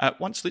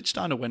 Once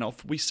Lichtsteiner went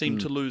off, we seemed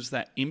to lose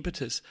that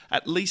impetus,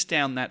 at least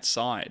down that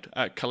side.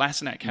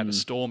 Kolasinac had a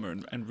stormer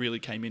and really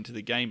came into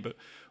the game, but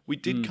we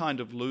did kind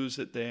of lose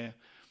it there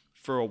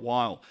for a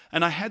while.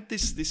 And I had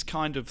this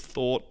kind of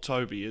thought,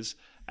 Toby,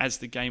 as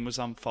the game was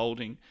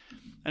unfolding,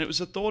 and it was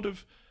a thought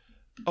of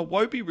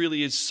Iwobi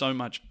really is so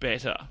much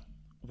better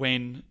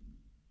when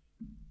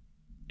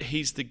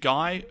he's the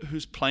guy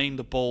who's playing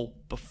the ball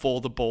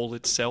before the ball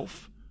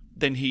itself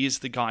than he is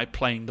the guy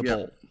playing the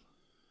ball.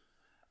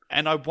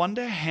 And I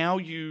wonder how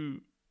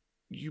you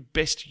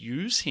best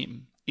use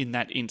him in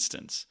that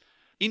instance.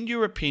 In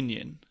your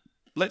opinion,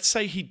 let's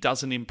say he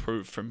doesn't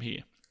improve from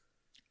here.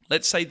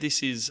 Let's say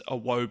this is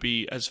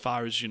Iwobi as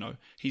far as,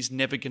 he's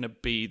never going to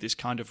be this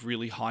kind of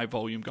really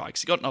high-volume guy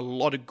because he got in a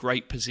lot of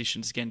great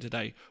positions again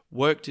today,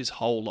 worked his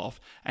hole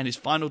off, and his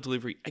final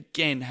delivery,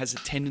 again, has a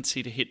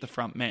tendency to hit the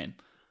front man.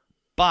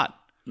 But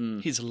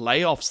his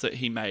layoffs that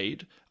he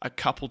made, a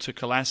couple to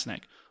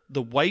Kolasinac,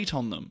 the weight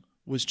on them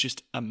was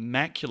just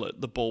immaculate.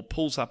 The ball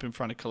pulls up in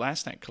front of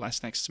Kolasinac.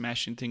 Kolasinac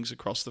smashing things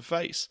across the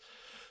face.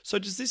 So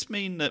does this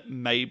mean that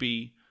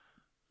maybe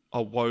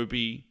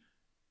Iwobi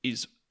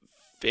is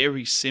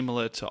very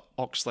similar to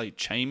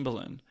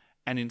Oxlade-Chamberlain,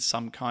 and in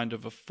some kind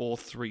of a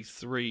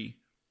 4-3-3,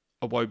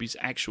 Iwobi's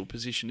actual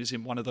position is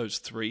in one of those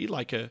three,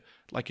 like a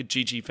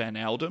Gigi Van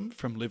Aldem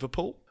from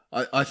Liverpool?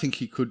 I think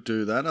he could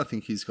do that. I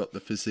think he's got the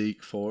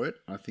physique for it.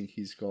 I think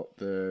he's got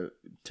the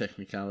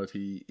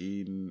technicality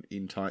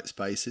in tight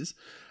spaces.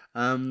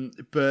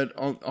 But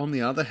on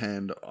the other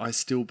hand, I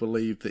still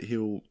believe that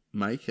he'll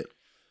make it.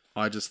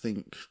 I just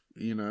think,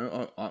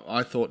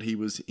 I thought he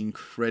was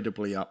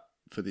incredibly up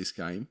for this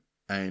game,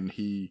 and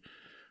he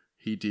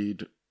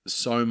did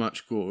so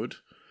much good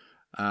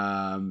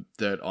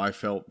that I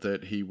felt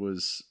that he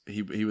was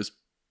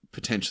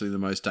potentially the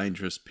most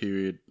dangerous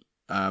period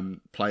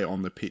player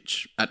on the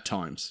pitch at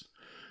times.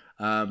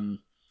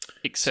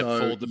 Except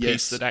for the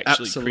piece that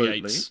actually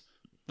creates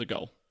the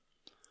goal.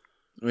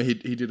 Well, he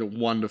did a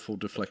wonderful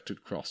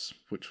deflected cross,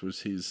 which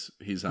was his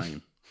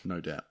aim,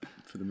 no doubt,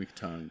 for the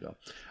Mkhitaryan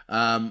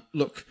goal.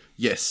 Look,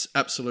 yes,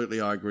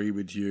 absolutely, I agree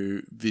with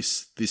you.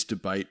 This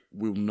debate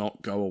will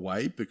not go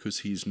away because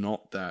he's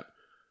not that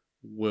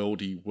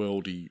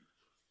worldy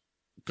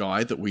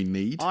guy that we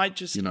need.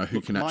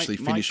 Who can actually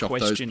finish off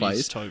those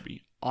plays.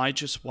 Toby, I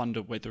just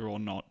wonder whether or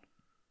not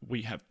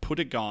we have put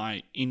a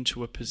guy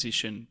into a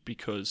position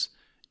because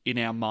in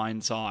our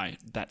mind's eye,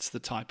 that's the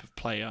type of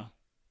player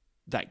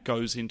that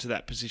goes into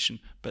that position,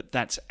 but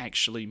that's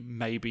actually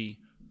maybe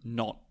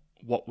not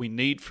what we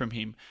need from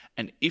him.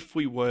 And if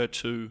we were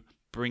to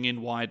bring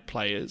in wide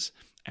players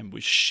and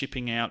we're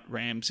shipping out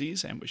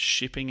Ramsey's and we're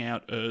shipping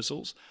out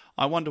Ozil's,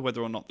 I wonder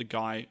whether or not the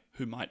guy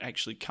who might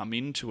actually come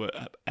into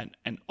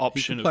an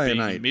option of being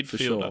a midfielder,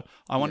 sure.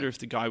 I wonder if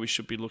the guy we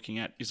should be looking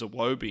at is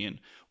Iwobi, and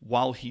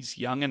while he's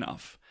young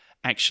enough,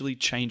 actually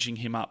changing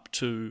him up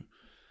to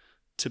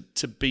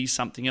be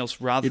something else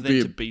rather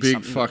than to be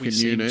something that we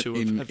seem to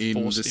have in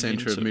forced the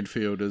centre of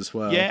midfield as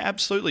well. Yeah,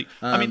 absolutely.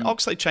 I mean,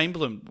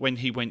 Oxlade-Chamberlain, when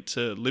he went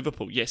to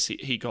Liverpool, yes,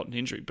 he got an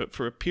injury, but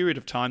for a period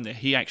of time there,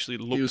 he actually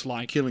looked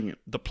like killing it.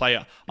 The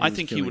player. I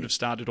think he would have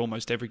started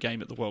almost every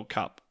game at the World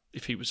Cup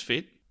if he was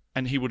fit,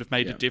 and he would have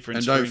made a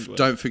difference. And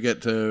don't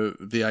forget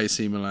the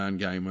AC Milan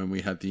game when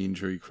we had the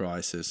injury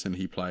crisis and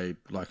he played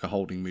like a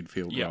holding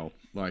midfield role.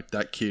 Like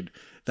that kid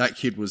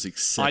was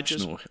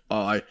exceptional.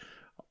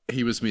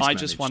 He was mismanaged. I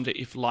just wonder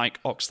if,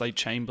 like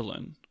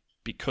Oxlade-Chamberlain,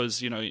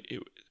 because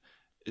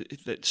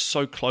it's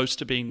so close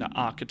to being the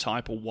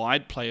archetypal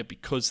wide player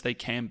because they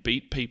can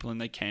beat people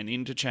and they can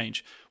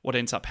interchange, what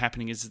ends up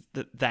happening is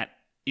that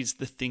is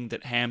the thing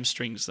that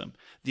hamstrings them.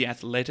 The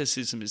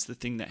athleticism is the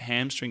thing that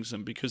hamstrings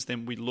them because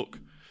then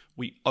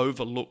we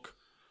overlook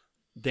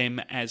them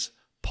as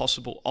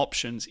possible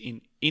options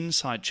in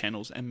inside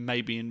channels and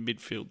maybe in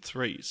midfield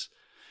threes.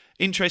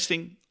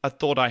 Interesting. I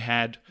thought I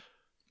had...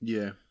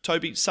 Yeah.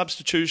 Toby,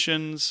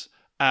 substitutions,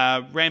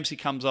 Ramsey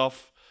comes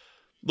off.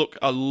 Look,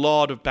 a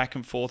lot of back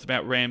and forth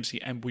about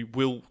Ramsey, and we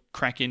will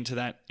crack into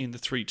that in the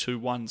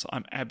 3-2-1s.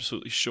 I'm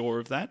absolutely sure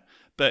of that.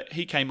 But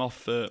he came off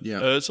for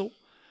Ozil.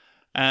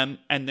 And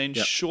then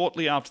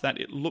shortly after that,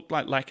 it looked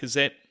like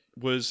Lacazette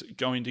was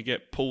going to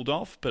get pulled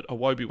off, but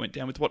Iwobi went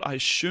down with what I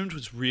assumed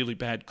was really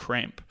bad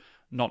cramp,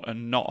 not a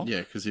knock. Yeah,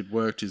 because he'd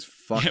worked his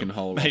fucking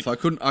hole off.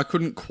 I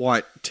couldn't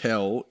quite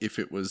tell if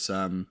it was...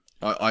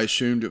 I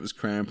assumed it was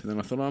cramp, and then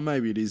I thought,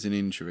 maybe it is an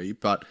injury,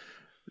 but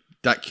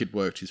that kid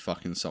worked his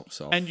fucking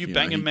socks off. And you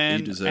bang a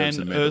man, and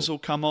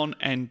Ozil come on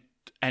and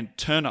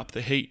turn up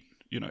the heat,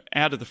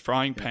 out of the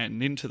frying pan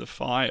and into the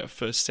fire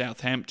for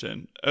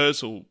Southampton.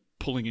 Ozil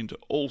pulling into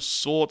all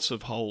sorts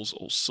of holes,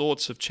 all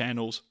sorts of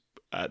channels.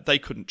 They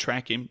couldn't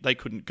track him. They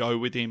couldn't go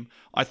with him.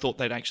 I thought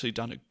they'd actually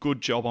done a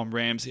good job on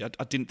Ramsey.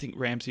 I didn't think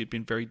Ramsey had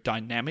been very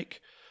dynamic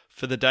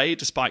for the day,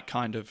 despite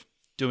kind of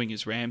doing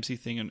his Ramsey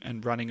thing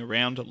and running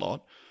around a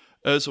lot.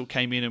 Ozil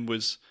came in and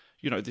was,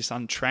 this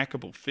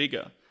untrackable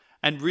figure.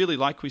 And really,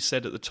 like we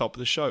said at the top of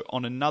the show,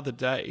 on another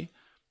day,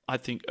 I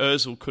think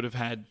Ozil could have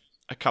had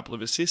a couple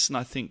of assists, and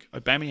I think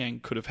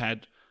Aubameyang could have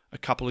had a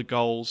couple of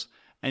goals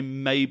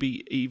and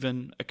maybe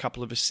even a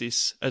couple of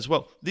assists as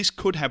well. This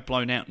could have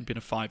blown out and been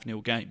a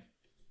 5-0 game.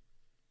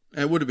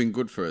 It would have been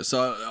good for us.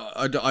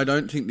 I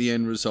don't think the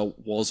end result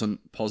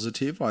wasn't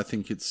positive. I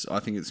think it's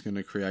going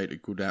to create a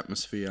good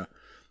atmosphere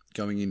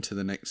going into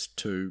the next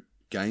two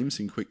games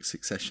in quick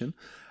succession.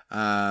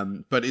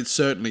 But it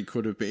certainly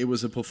could have been. It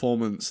was a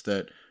performance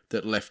that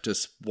left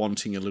us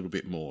wanting a little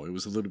bit more. It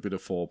was a little bit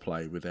of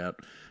foreplay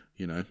without,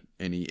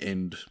 any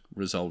end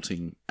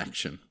resulting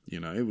action.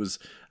 It was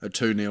a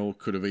 2-0,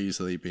 could have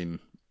easily been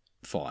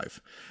 5.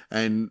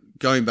 And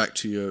going back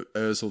to your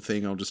Ozil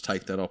thing, I'll just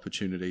take that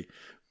opportunity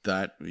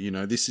that,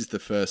 this is the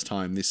first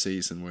time this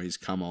season where he's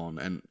come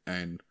on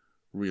and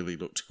really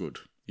looked good.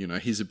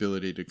 His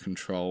ability to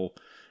control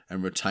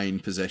and retain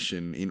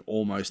possession in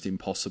almost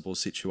impossible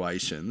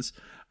situations,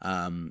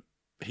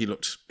 he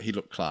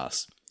looked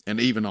class. And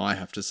even I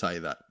have to say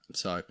that.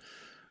 So,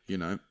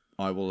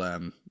 I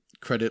will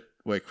credit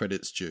where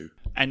credit's due.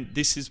 And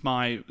this is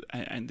my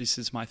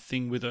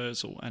thing with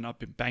Ozil, and I've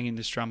been banging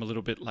this drum a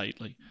little bit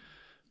lately.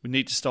 We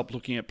need to stop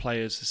looking at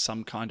players as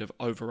some kind of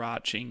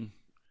overarching,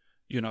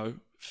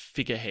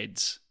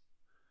 figureheads.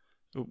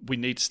 We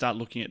need to start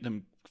looking at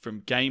them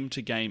from game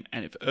to game,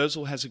 and if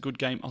Ozil has a good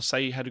game, I'll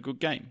say he had a good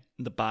game.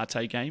 In the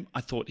Barté game,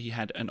 I thought he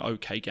had an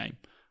okay game.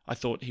 I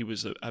thought he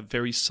was a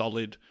very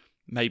solid,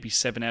 maybe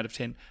 7 out of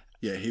 10.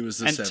 Yeah, he was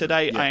the And 7.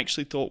 today, Yeah. I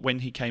actually thought when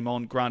he came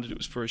on, granted it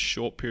was for a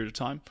short period of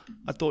time,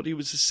 I thought he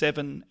was a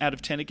 7 out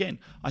of 10 again.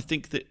 I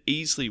think that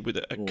easily with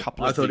a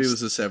couple of I thought these...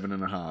 he was a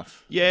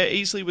 7.5. Yeah,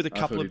 easily with a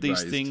couple thought of these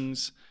he'd raised.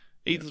 things,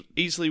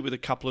 easily with a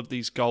couple of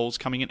these goals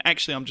coming in.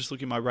 Actually, I'm just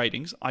looking at my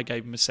ratings. I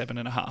gave him a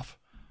 7.5.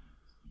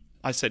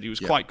 I said he was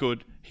quite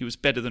good. He was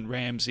better than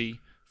Ramsey.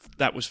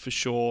 That was for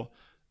sure.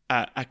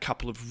 A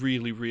couple of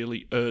really,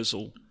 really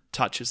Ozil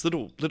touches.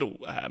 Little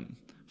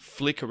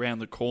flick around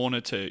the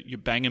corner to you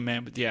bang a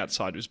man with the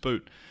outside of his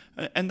boot.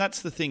 And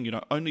that's the thing,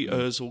 only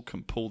Ozil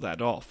can pull that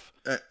off.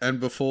 And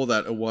before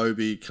that,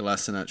 Iwobi,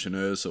 Kolasinac and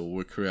Ozil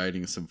were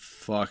creating some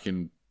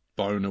fucking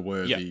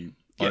boner-worthy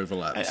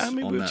overlaps I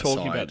mean, on we were that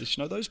talking side. about this.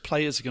 Those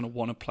players are going to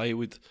want to play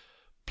with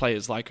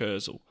players like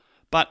Ozil.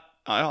 But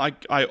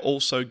I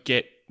also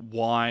get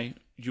why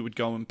you would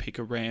go and pick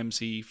a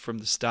Ramsey from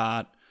the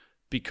start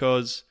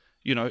because,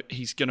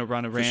 he's going to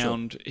run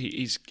around. Sure.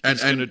 He's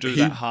going to do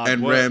that hard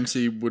and work. And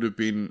Ramsey would have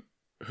been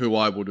who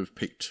I would have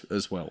picked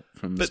as well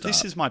from the start. But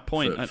this is my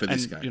point. For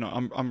this game.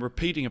 I'm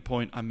repeating a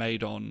point I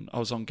made I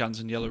was on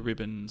Guns and Yellow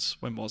Ribbons.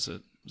 When was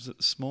it? Was it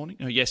this morning?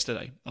 No,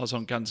 yesterday. I was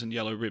on Guns and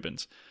Yellow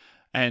Ribbons.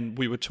 And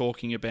we were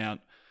talking about,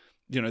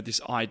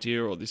 this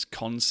idea or this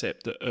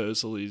concept that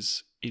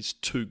Ozil is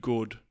too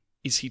good.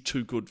 Is he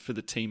too good for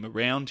the team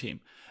around him?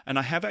 And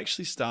I have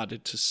actually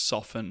started to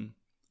soften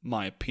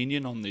my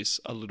opinion on this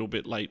a little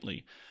bit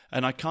lately.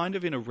 And I kind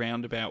of, in a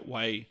roundabout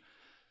way,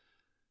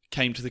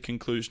 came to the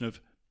conclusion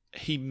of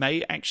he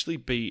may actually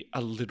be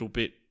a little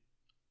bit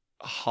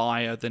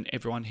higher than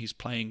everyone he's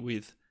playing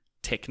with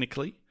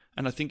technically.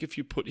 And I think if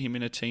you put him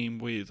in a team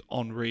with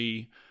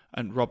Henry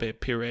and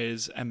Robert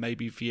Pires and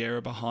maybe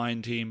Vieira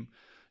behind him,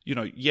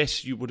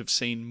 yes, you would have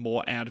seen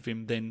more out of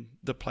him than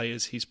the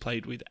players he's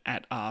played with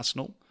at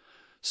Arsenal.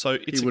 So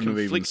it's he a wouldn't have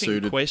even conflicting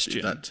suited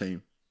question. That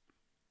team.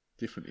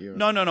 Different era.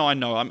 No, I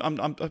know.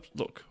 I'm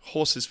look,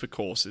 horses for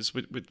courses.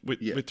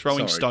 We're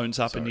throwing stones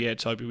up in the air,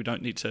 Toby. We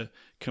don't need to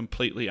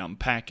completely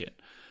unpack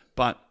it.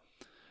 But,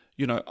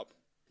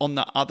 on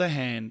the other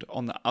hand,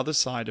 on the other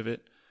side of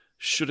it,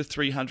 should a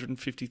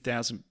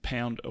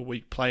 £350,000 a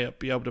week player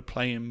be able to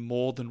play in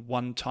more than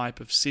one type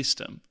of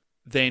system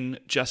than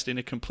just in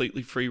a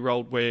completely free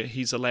role where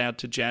he's allowed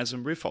to jazz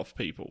and riff off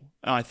people?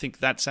 I think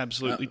that's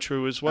absolutely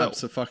true as well.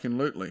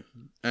 Absolutely.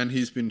 And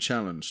he's been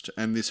challenged.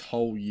 And this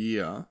whole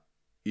year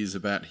is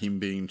about him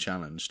being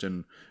challenged.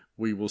 And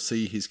we will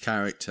see his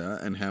character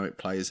and how it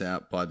plays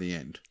out by the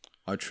end.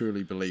 I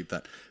truly believe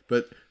that.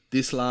 But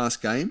this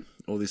last game,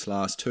 or this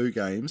last 2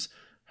 games,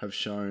 have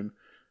shown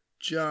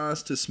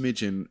just a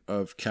smidgen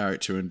of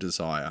character and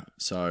desire.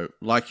 So,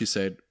 like you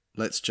said,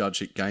 let's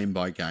judge it game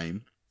by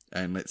game,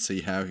 and let's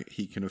see how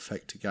he can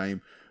affect a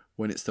game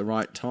when it's the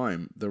right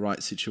time, the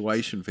right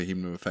situation for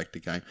him to affect a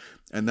game.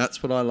 And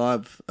that's what I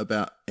love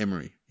about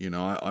Emery.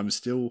 I'm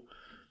still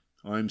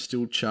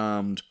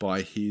charmed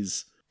by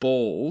his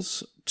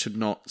balls to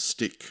not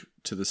stick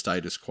to the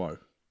status quo.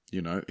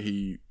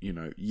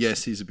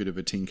 Yes, he's a bit of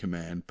a tinker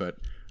man, but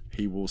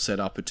he will set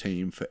up a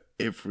team for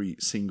every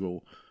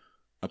single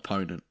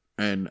opponent.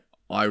 And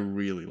I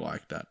really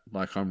like that.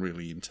 I'm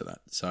really into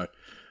that. So,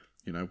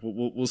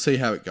 we'll see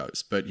how it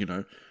goes. But,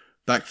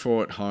 back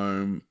 4 at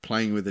home,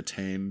 playing with a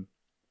 10,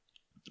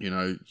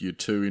 your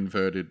 2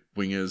 inverted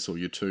wingers or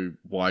your 2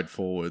 wide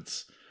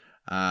forwards,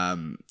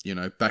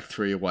 back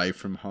 3 away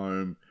from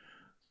home,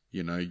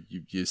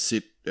 you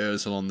sit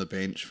Ozil on the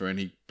bench for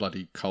any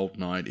bloody cold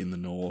night in the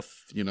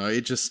north.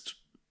 It just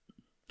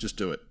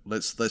do it.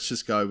 Let's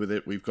just go with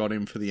it. We've got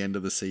him for the end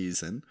of the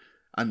season,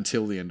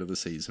 until the end of the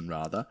season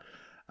rather,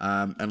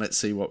 and let's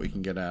see what we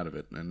can get out of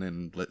it. And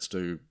then let's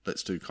do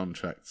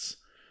contracts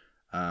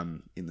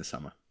in the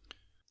summer.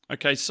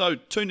 Okay, so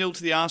 2-0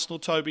 to the Arsenal,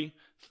 Toby.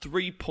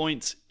 3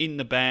 points in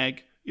the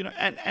bag.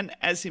 And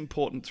as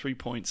important 3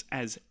 points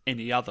as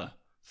any other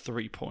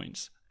 3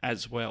 points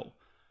as well.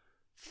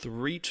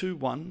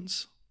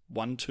 3-2-1s,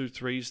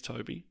 1-2-3s,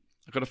 Toby.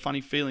 I've got a funny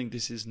feeling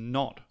this is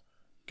not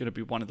going to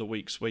be one of the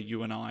weeks where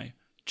you and I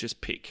just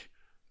pick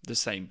the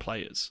same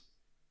players.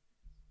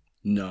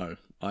 No,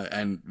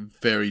 and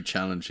very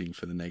challenging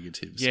for the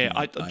negatives.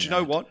 Yeah, do you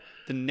know what?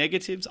 The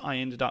negatives I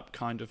ended up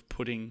kind of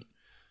putting...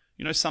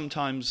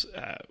 sometimes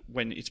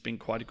when it's been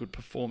quite a good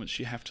performance,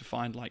 you have to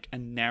find a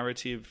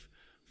narrative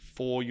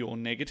for your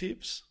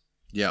negatives.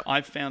 Yeah,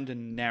 I've found a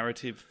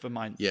narrative for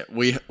my... Yeah,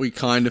 we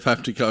kind of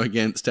have to go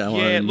against our own...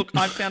 Yeah, look,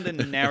 I found a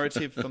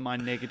narrative for my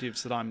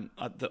negatives that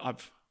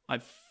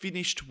I've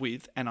finished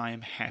with and I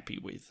am happy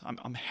with.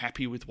 I'm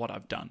happy with what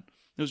I've done.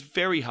 It was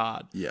very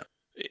hard. Yeah.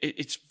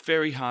 It's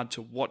very hard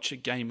to watch a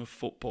game of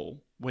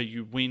football where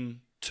you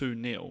win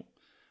 2-0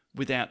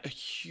 without a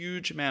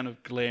huge amount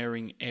of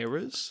glaring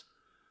errors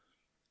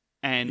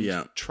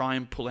and try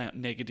and pull out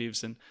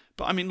negatives.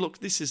 But I mean, look,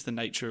 this is the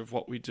nature of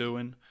what we do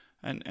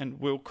and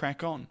we'll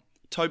crack on.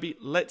 Toby,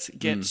 let's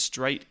get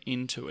straight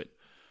into it.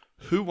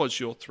 Who was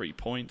your 3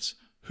 points?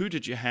 Who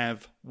did you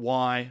have?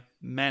 Why?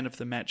 Man of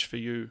the match for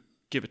you?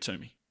 Give it to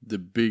me. The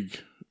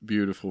big,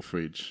 beautiful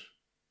Fridge.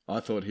 I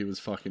thought he was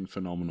fucking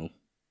phenomenal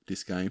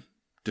this game.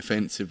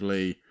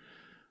 Defensively,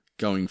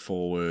 going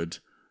forward,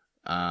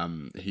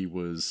 He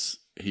was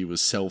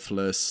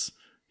selfless.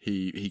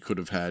 He could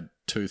have had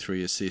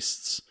 2-3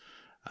 assists.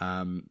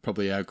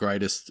 Probably our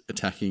greatest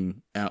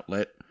attacking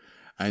outlet,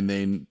 and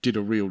then did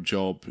a real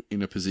job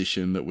in a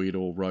position that we'd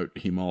all wrote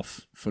him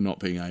off for not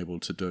being able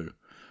to do,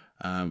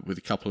 with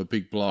a couple of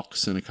big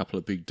blocks and a couple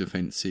of big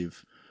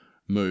defensive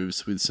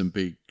moves with some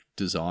big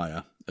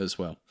desire as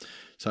well.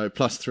 So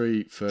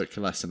 +3 for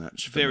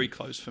Kolasinac. Very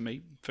close for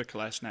me for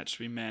Kolasinac to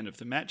be man of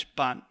the match,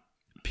 but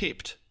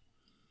pipped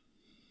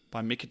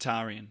by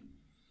Mkhitaryan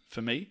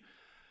for me.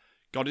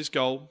 Got his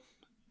goal,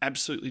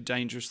 absolutely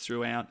dangerous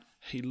throughout.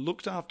 He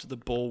looked after the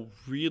ball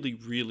really,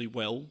 really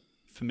well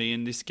for me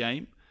in this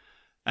game.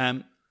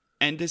 And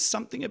there's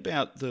something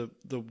about the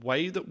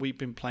way that we've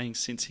been playing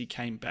since he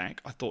came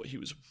back. I thought he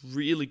was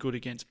really good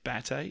against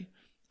Bate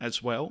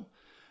as well.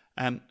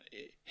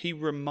 He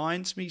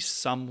reminds me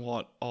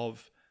somewhat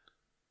of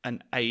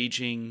an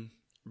aging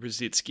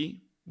Rosicky,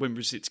 when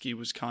Rosicky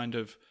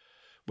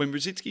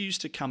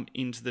used to come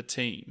into the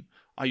team,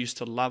 I used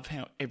to love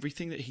how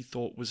everything that he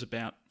thought was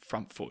about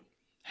front foot.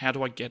 How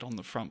do I get on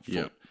the front foot?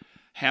 Yep.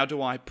 How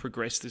do I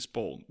progress this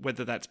ball?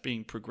 Whether that's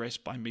being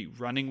progressed by me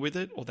running with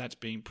it, or that's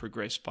being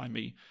progressed by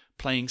me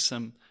playing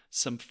some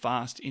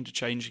fast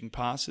interchanging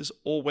passes,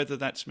 or whether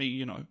that's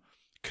me,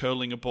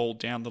 curling a ball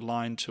down the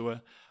line to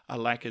a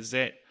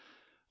Lacazette.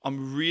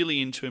 I'm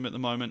really into him at the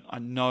moment. I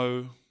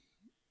know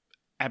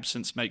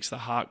absence makes the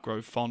heart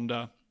grow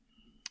fonder,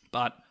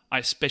 but I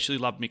especially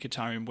love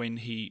Mkhitaryan when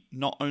he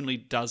not only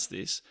does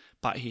this,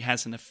 but he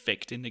has an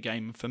effect in the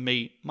game. For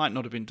me, might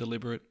not have been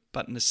deliberate,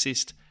 but an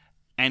assist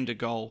and a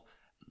goal.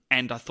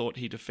 And I thought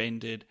he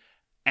defended,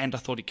 and I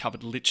thought he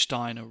covered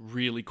Lichtsteiner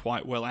really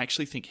quite well. I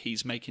actually think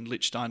he's making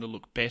Lichtsteiner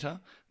look better.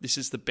 This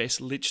is the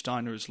best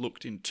Lichtsteiner has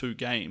looked in 2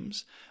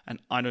 games, and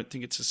I don't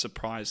think it's a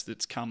surprise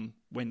that's come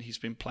when he's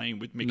been playing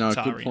with Mkhitaryan.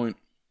 No, good point.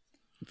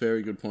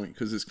 Very good point,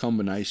 because it's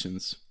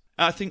combinations.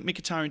 I think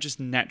Mkhitaryan just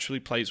naturally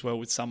plays well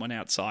with someone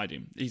outside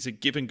him. He's a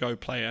give-and-go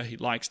player. He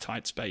likes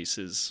tight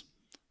spaces.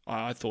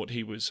 I thought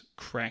he was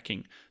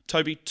cracking.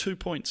 Toby, 2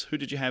 points. Who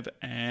did you have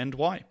and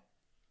why?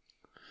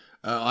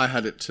 I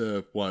had it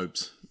to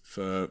Wobes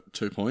for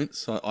 2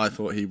 points. I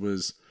thought he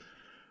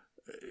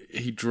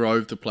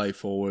drove the play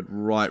forward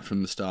right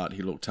from the start.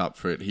 He looked up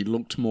for it. He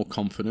looked more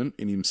confident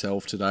in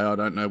himself today. I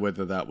don't know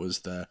whether that was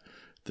the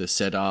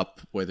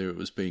setup, whether it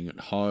was being at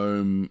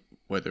home,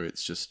 whether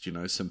it's just,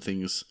 some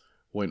things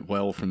went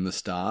well from the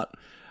start.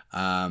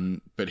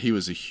 But he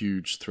was a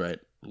huge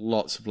threat.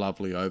 Lots of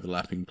lovely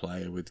overlapping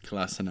play with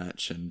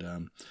Kolasinac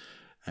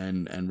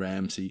and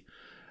Ramsey.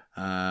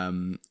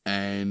 And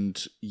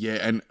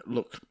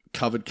look,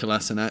 covered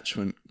Kolasinac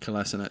when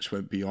Kolasinac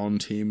went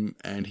beyond him,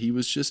 and he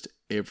was just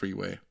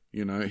everywhere.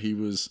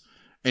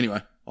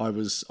 Anyway, I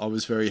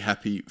was very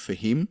happy for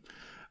him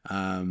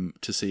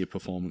to see a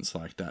performance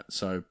like that.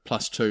 So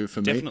 +2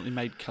 for me. Definitely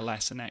made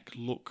Kolasinac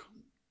look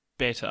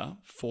better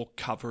for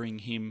covering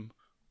him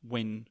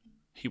when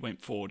he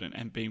went forward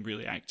and being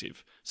really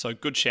active. So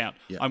good shout.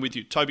 Yeah. I'm with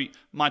you. Toby,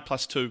 my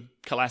 +2,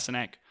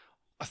 Kolasinac.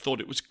 I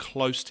thought it was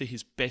close to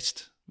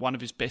one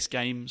of his best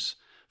games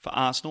for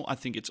Arsenal. I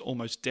think it's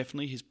almost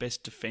definitely his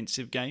best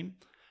defensive game.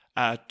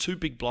 2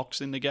 big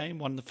blocks in the game,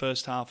 one in the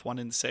first half, one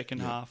in the second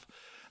half.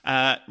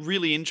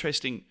 Really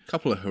interesting.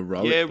 Couple of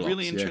heroic blocks,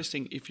 really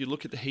interesting. If you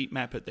look at the heat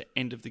map at the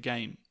end of the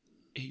game,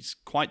 he's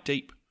quite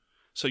deep.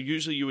 So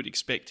usually you would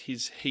expect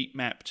his heat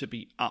map to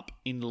be up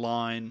in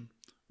line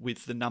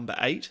with the number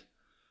 8.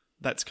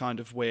 That's kind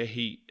of where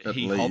he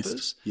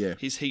hovers. Yeah.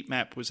 His heat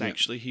map was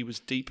actually, he was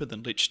deeper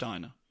than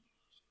Lichtsteiner.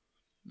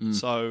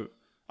 So,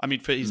 I mean,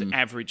 for his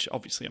average,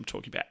 obviously I'm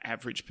talking about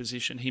average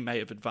position, he may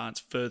have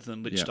advanced further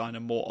than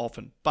Lichtsteiner more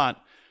often.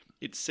 But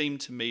it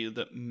seemed to me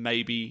that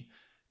maybe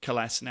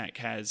Kolasinac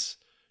has,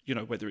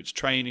 whether it's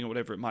training or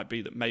whatever it might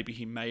be, that maybe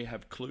he may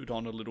have clued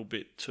on a little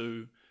bit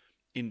to,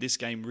 in this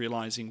game,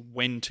 realising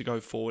when to go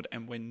forward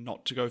and when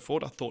not to go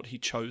forward. I thought he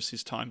chose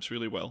his times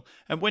really well.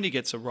 And when he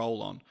gets a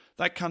roll on,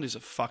 that cunt is a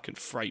fucking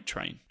freight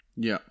train.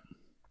 Yeah.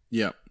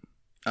 Yeah.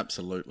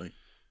 Absolutely.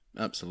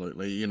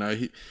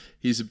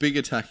 He's a big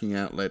attacking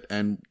outlet,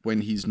 and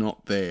when he's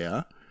not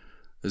there,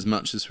 as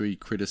much as we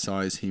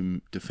criticise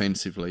him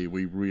defensively,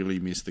 we really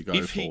miss the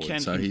go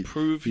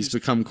forward. He's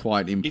become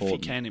quite important.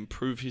 If he can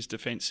improve his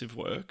defensive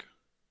work,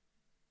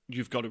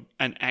 you've got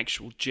an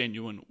actual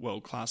genuine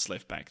world-class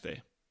left-back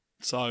there.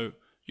 So,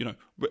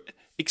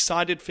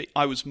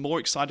 I was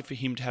more excited for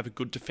him to have a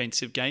good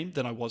defensive game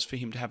than I was for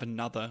him to have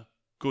another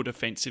good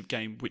offensive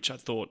game, which I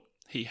thought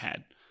he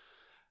had.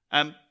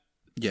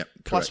 Yeah,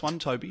 correct. +1,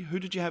 Toby. Who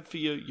did you have for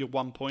your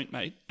 1 point,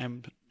 mate,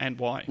 and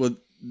why? Well,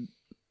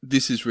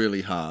 this is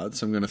really hard,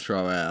 so I'm going to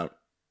throw out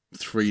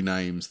 3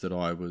 names that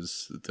I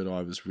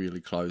was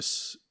really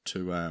close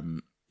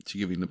to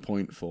giving the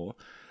point for.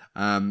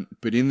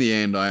 But in the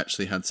end, I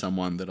actually had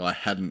someone that I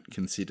hadn't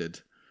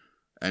considered,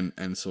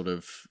 and sort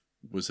of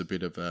was a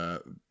bit of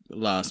a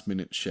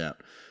last-minute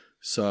shout.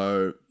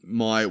 So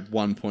my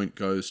 1 point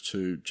goes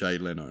to Jay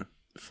Leno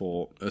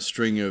for a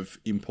string of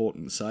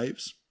important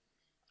saves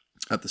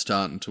at the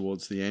start and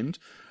towards the end,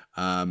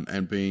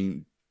 and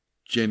being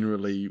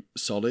generally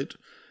solid.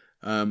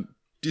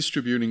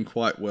 Distributing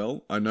quite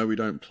well. I know we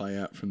don't play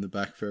out from the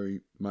back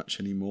very much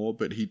anymore,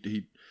 but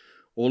he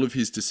all of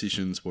his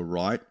decisions were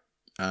right.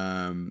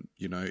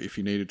 If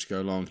he needed to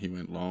go long, he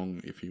went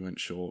long. If he went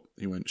short,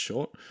 he went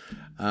short.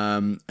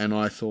 And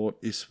I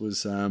thought this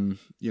was, and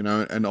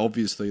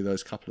obviously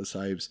those couple of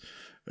saves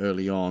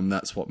early on,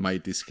 that's what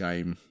made this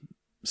game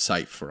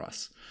safe for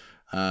us.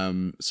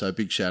 So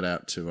big shout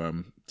out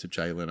to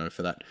Jay Leno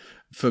for that.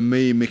 For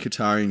me,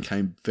 Mkhitaryan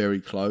came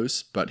very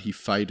close, but he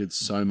faded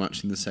so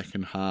much in the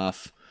second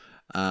half.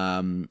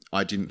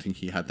 I didn't think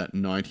he had that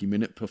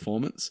 90-minute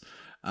performance.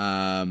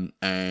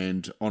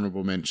 And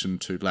honourable mention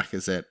to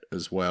Lacazette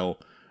as well,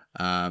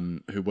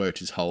 who worked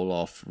his whole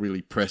off,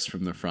 really pressed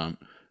from the front,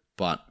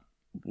 but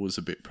was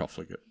a bit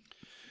profligate.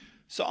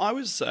 So I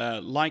was,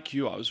 like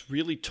you, I was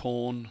really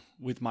torn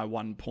with my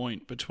 1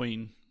 point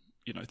between,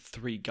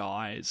 three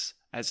guys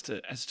as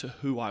to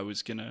who I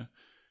was gonna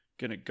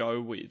go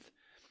with.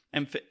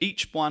 And for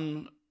each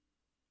one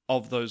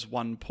of those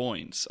 1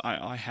 points,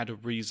 I had a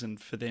reason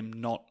for them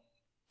not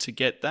to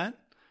get that.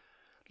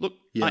 Look,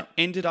 yeah. I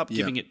ended up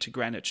giving it to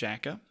Granit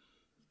Xhaka.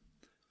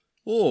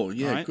 Oh,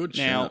 yeah, right? Good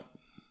now,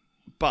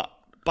 shout.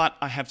 But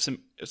I have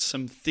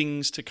some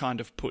things to kind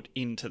of put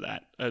into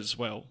that as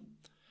well.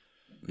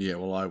 Yeah,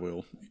 well, I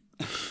will.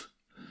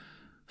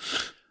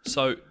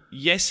 So,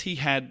 yes, he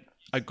had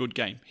a good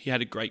game. He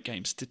had a great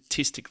game.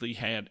 Statistically,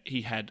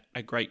 he had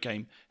a great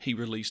game. He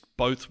released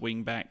both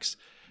wing backs.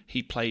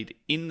 He played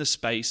in the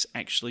space,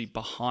 actually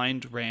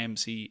behind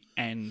Ramsey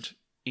and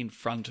in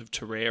front of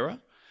Torreira.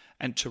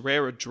 And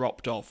Torreira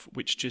dropped off,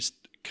 which just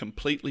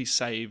completely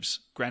saves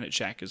Granit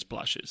Xhaka's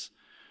blushes.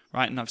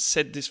 Right? And I've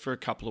said this for a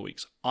couple of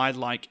weeks. I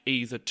like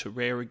either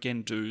Torreira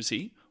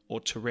Guendouzi or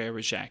Torreira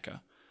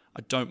Xhaka.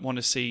 I don't want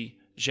to see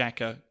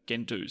Xhaka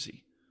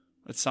Guendouzi.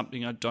 That's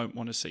something I don't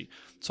want to see.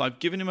 So I've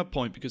given him a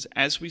point because,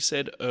 as we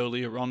said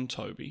earlier on,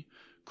 Toby,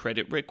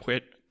 credit where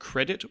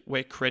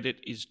credit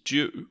is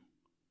due.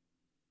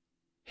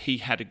 He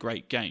had a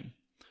great game.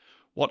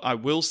 What I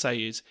will say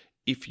is,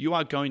 if you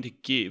are going to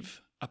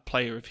give a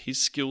player of his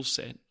skill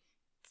set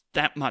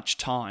that much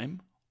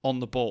time on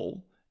the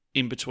ball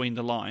in between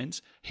the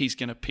lines, he's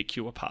going to pick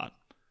you apart.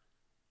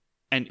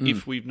 And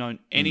if we've known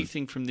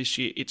anything from this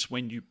year, it's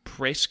when you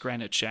press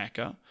Granit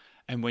Xhaka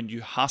and when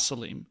you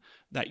hustle him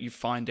that you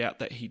find out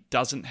that he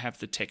doesn't have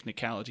the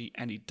technicality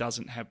and he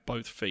doesn't have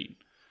both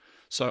feet.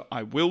 So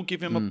I will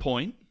give him a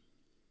point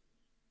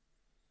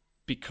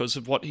because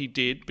of what he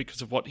did,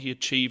 because of what he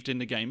achieved in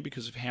the game,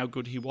 because of how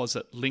good he was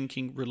at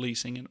linking,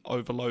 releasing, and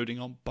overloading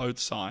on both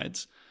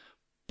sides.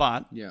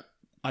 But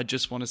I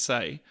just want to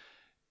say,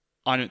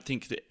 I don't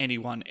think that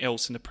anyone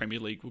else in the Premier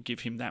League will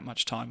give him that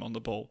much time on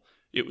the ball.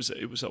 It was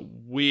a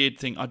weird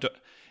thing.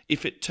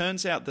 If it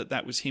turns out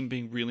that was him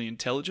being really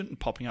intelligent and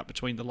popping up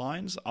between the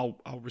lines, I'll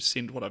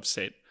rescind what I've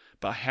said.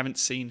 But I haven't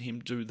seen him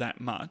do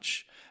that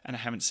much, and I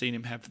haven't seen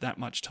him have that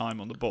much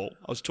time on the ball.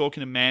 I was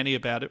talking to Manny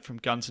about it from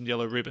Guns and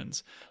Yellow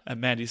Ribbons,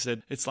 and Manny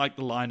said, it's like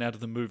the line out of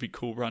the movie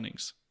Cool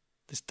Runnings.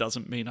 This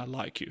doesn't mean I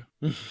like you.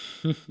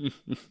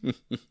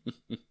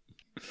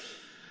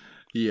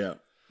 Yeah,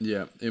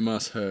 it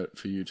must hurt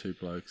for you two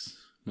blokes.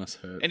 Must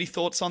hurt. Any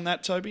thoughts on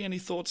that, Toby? Any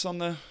thoughts on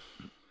the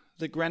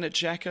Granit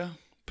Xhaka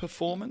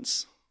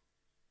performance?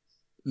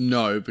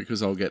 No,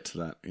 because I'll get to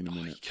that in a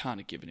minute. You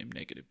can't have given him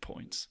negative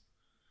points.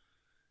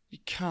 You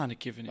can't have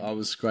given him... I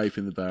was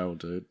scraping the barrel,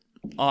 dude.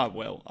 Oh,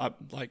 well,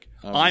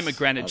 I'm a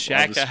Granit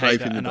Xhaka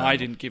hater, and I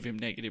didn't give him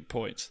negative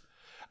points.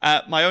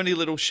 My only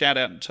little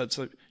shout-out,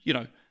 so,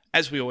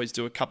 as we always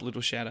do, a couple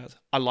little shout-outs.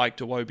 I liked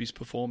Iwobi's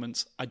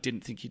performance. I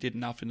didn't think he did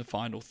enough in the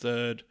final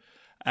third.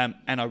 And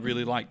I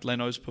really liked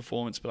Leno's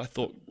performance, but I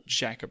thought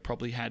Xhaka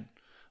probably had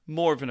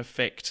more of an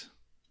effect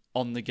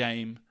on the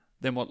game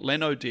than what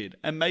Leno did.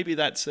 And maybe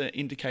that's an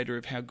indicator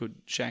of how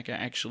good Xhaka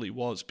actually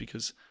was,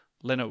 because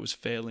Leno was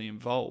fairly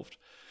involved.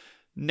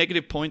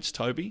 Negative points,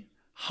 Toby.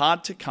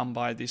 Hard to come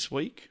by this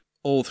week.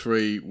 All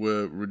three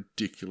were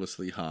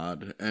ridiculously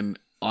hard. And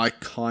I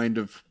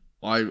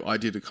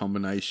did a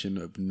combination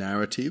of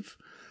narrative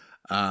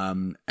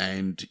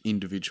and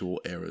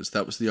individual errors.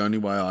 That was the only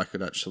way I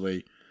could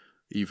actually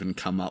even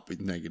come up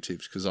with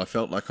negatives, because I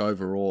felt like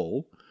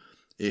overall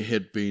it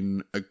had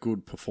been a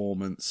good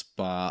performance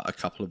bar a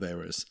couple of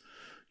errors.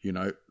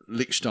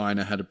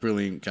 Lichtsteiner had a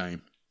brilliant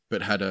game,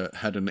 but had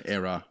an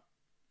error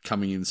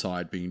coming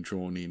inside, being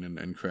drawn in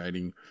and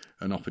creating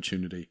an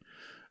opportunity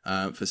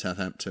for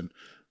Southampton.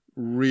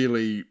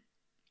 Really,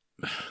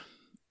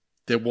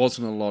 there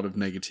wasn't a lot of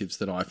negatives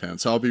that I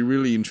found. So I'll be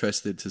really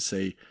interested to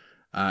see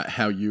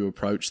how you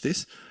approach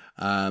this.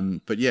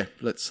 But yeah,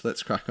 let's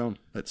crack on.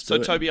 Let's do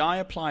it. So Toby, I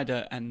applied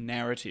a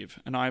narrative,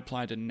 and I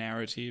applied a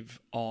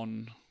narrative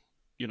on,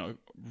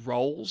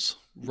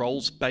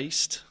 roles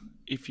based,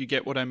 if you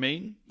get what I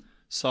mean.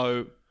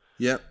 So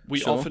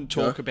we often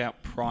talk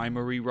about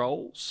primary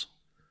roles.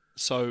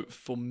 So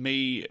for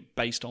me,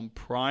 based on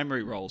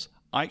primary roles,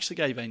 I actually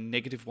gave a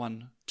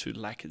 -1 to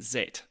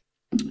Lacazette.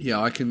 Yeah,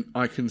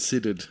 I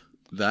considered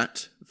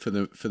that for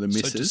the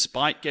misses. So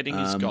despite getting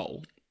his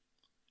goal,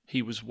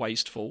 he was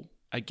wasteful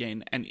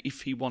again. And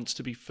if he wants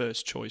to be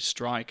first choice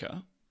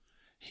striker,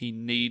 he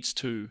needs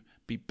to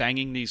be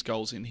banging these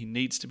goals in. He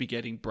needs to be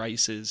getting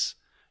braces,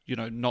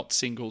 not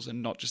singles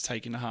and not just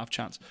taking a half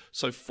chance.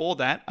 So for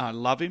that, I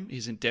love him.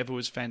 His endeavour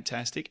was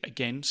fantastic.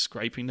 Again,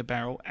 scraping the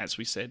barrel, as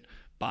we said.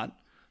 But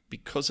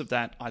because of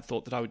that, I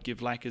thought that I would give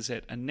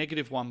Lacazette a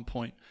 -1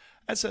 point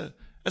as a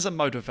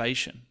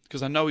motivation,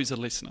 because I know he's a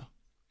listener.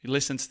 He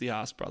listens to the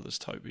Arse Brothers,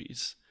 Toby.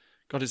 He's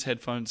got his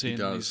headphones in.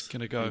 Does. He's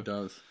going to go. He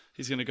does.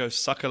 He's going to go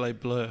sucker les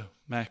bleus,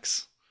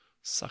 Max.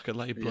 Sucker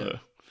les bleus.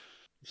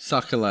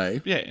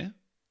 Sakale. Yeah.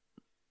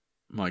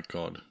 My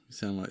God, you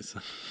sound like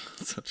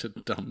such a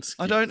dumb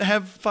skip. I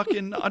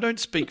don't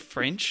speak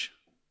French.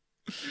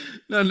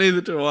 No, neither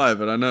do I,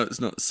 but I know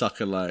it's not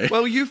sakale.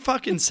 Well, you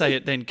fucking say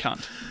it then,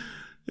 cunt.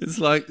 It's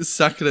like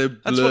sakale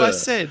bleu. That's what I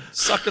said.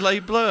 Sucker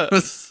les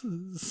bleus.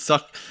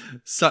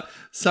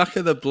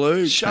 Sucker the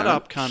blue. Shut cunt.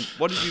 up, cunt.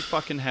 What did you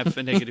fucking have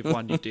for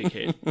 -1, you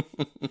dickhead?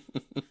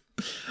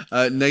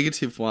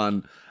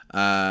 -1,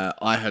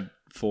 I had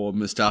for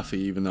Mustafi,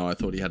 even though I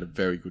thought he had a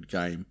very good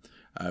game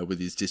with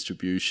his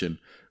distribution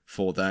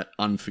for that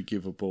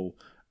unforgivable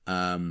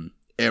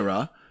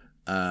error,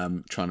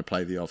 trying to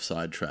play the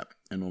offside trap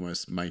and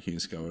almost making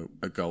us go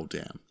a goal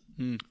down.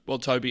 Well,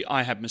 Toby,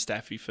 I had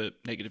Mustafi for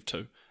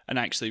 -2 and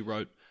actually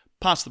wrote,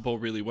 passed the ball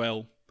really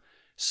well,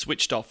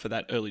 switched off for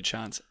that early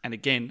chance. And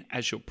again,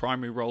 as your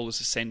primary role as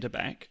a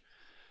centre-back,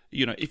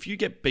 if you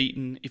get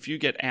beaten, if you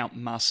get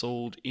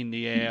out-muscled in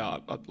the air,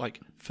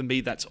 for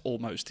me, that's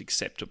almost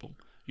acceptable,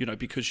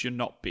 because you're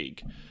not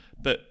big.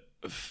 But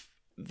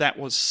that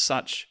was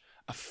such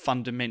a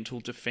fundamental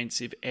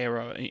defensive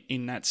error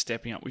in that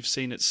stepping up. We've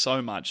seen it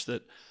so much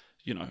that,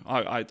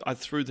 I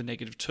threw the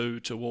 -2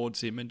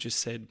 towards him and just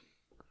said,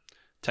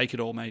 take it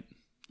all, mate.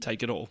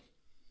 Take it all.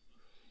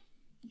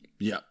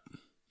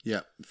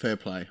 Yeah, fair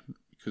play,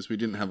 because we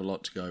didn't have a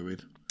lot to go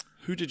with.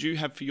 Who did you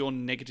have for your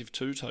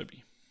 -2,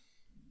 Toby?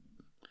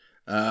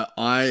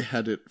 I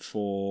had it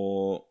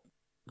for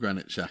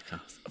Granit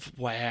Xhaka.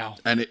 Wow.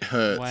 And it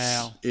hurts.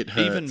 Wow. It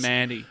hurts. Even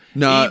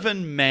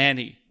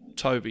Manny,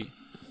 Toby,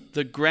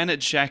 the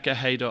Granit Xhaka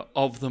hater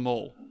of them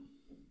all.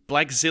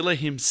 Blackzilla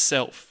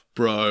himself.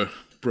 Bro.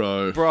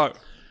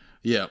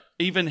 Yeah.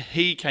 Even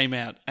he came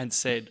out and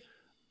said,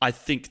 I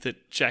think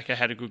that Xhaka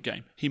had a good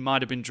game. He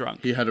might have been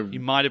drunk. He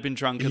might have been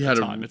drunk at the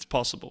time. It's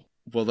possible.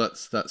 Well,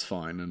 that's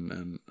fine,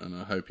 and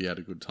I hope he had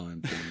a good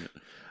time doing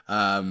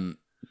it.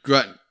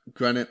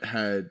 Granit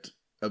had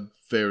a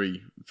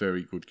very,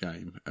 very good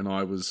game, and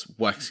I was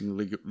waxing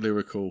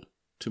lyrical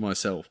to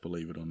myself,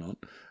 believe it or not,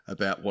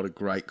 about what a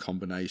great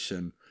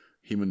combination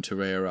him and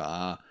Torreira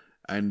are,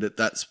 and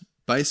that's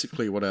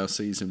basically what our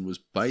season was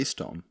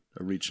based on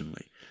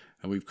originally.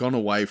 And we've gone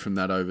away from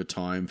that over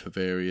time for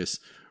various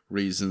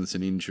reasons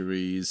and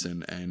injuries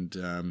and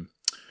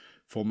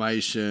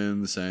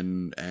formations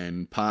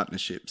and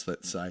partnerships,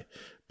 let's say.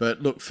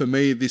 But look, for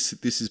me, this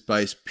is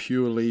based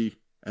purely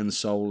and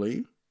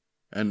solely,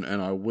 and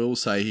I will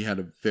say he had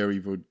a very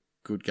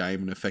good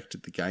game and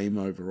affected the game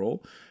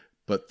overall.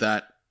 But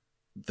that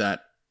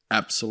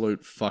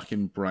absolute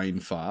fucking brain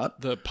fart,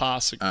 the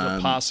pass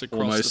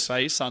across the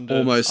face under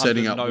almost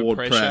setting under up no Ward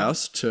pressure.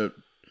 Prowse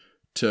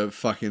to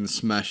fucking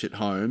smash it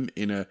home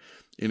in a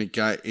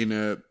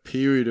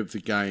period of the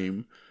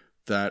game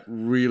that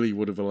really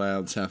would have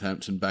allowed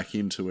Southampton back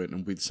into it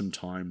and with some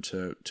time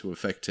to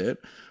affect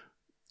it.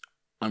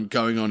 I'm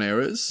going on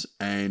errors,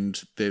 and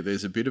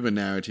there's a bit of a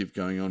narrative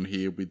going on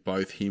here with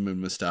both him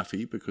and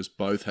Mustafi, because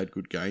both had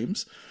good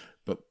games,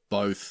 but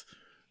both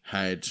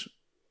had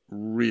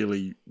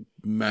really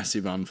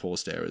massive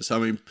unforced errors. I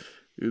mean,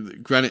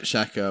 Granit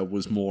Xhaka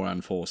was more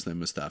unforced than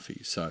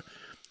Mustafi. So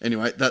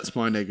anyway, that's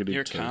my negative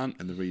You're a two cunt.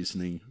 and the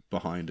reasoning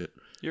behind it.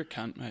 You're a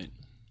cunt, mate.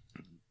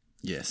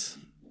 Yes.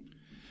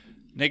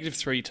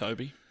 -3,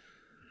 Toby.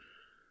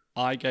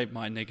 I gave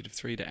my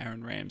 -3 to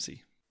Aaron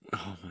Ramsey.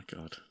 Oh my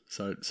God.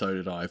 So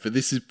did I. But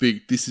this is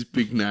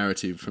big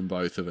narrative from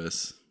both of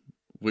us.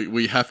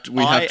 We have to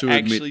admit this. I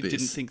actually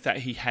didn't think that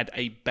he had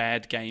a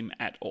bad game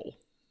at all,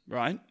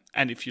 right?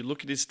 And if you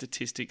look at his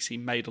statistics, he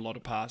made a lot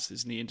of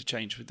passes and he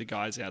interchanged with the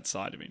guys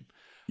outside of him.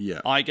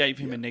 Yeah. I gave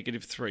him a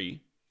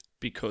 -3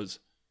 because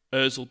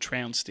Ozil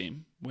trounced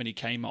him when he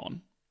came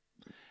on.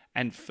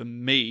 And for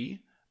me,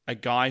 a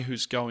guy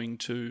who's going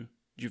to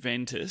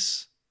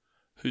Juventus,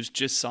 who's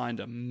just signed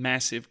a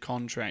massive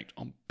contract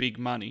on big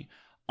money,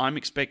 I'm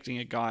expecting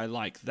a guy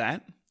like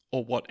that,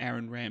 or what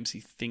Aaron Ramsey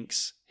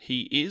thinks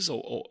he is,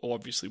 or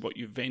obviously what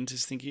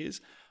Juventus think he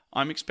is.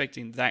 I'm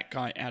expecting that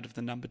guy out of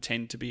the number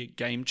 10 to be a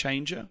game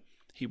changer.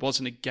 He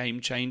wasn't a game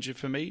changer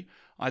for me.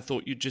 I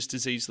thought you just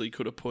as easily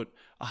could have put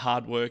a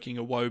hard-working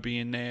Iwobi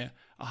in there,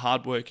 a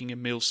hard-working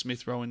Emil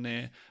Smith-Rowe in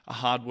there, a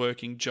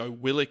hard-working Joe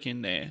Willock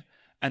in there,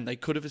 and they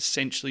could have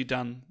essentially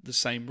done the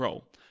same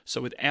role.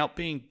 So without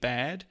being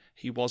bad,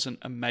 he wasn't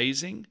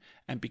amazing,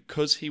 and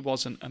because he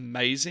wasn't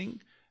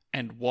amazing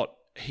and what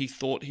he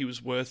thought he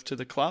was worth to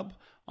the club,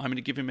 I'm going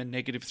to give him a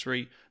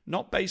 -3,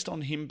 not based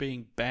on him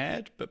being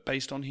bad, but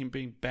based on him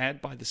being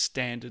bad by the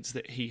standards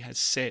that he has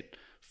set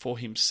for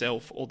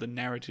himself or the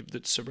narrative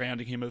that's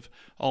surrounding him of,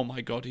 oh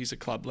my God, he's a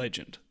club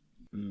legend.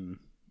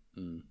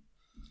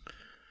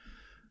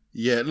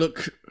 Yeah,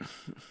 look,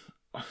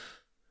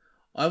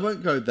 I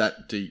won't go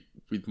that deep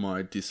with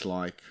my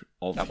dislike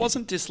of That him.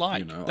 wasn't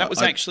dislike. That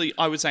was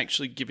I was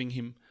actually giving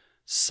him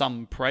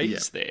some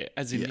praise there,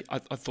 as in I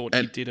thought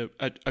he did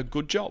a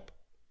good job.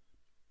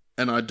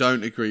 And I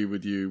don't agree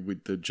with you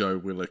with the Joe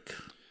Willock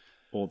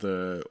or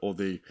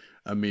the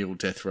Emile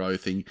Death Row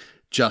thing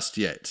just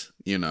yet.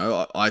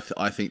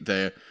 I think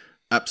they're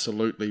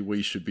absolutely,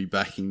 we should be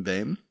backing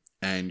them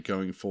and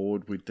going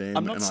forward with them.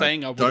 I'm not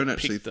saying I wouldn't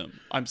pick them.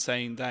 I'm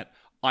saying that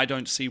I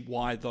don't see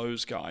why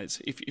those guys,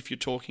 if you're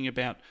talking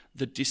about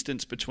the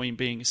distance between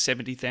being a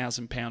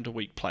 £70,000 a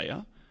week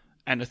player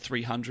and a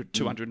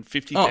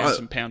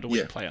 £250,000 a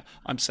week player,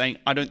 I'm saying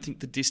I don't think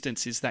the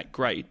distance is that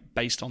great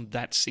based on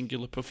that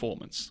singular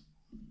performance.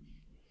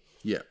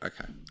 Yeah,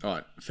 okay. All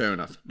right, fair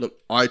enough. Look,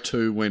 I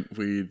too went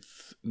with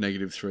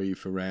 -3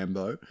 for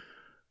Rambo.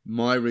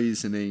 My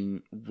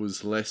reasoning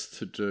was less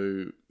to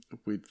do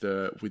with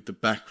the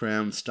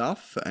background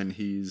stuff and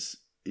his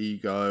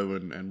ego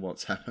and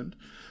what's happened.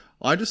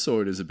 I just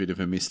saw it as a bit of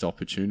a missed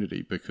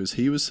opportunity because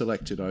he was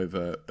selected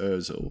over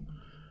Ozil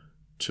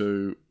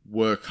to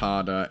work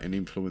harder and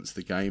influence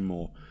the game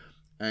more.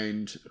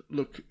 And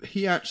look,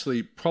 he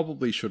actually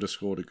probably should have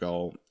scored a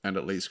goal and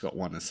at least got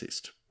one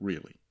assist,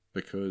 really,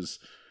 because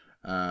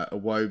I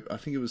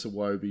think it was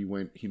Iwobi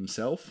went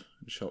himself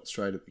and shot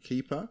straight at the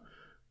keeper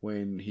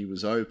when he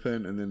was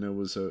open, and then there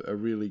was a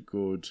really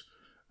good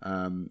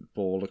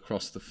ball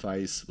across the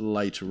face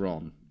later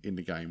on in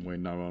the game where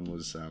no one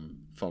was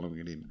following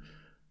it in.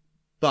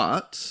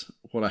 But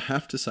what I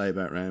have to say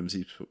about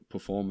Ramsey's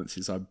performance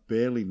is I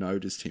barely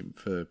noticed him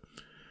for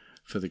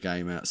the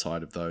game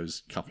outside of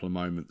those couple of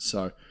moments.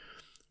 So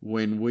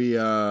when we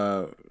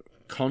are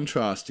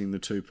contrasting the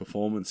two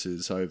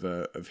performances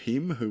of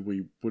him, who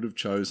we would have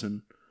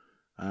chosen,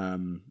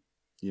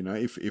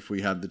 if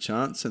we had the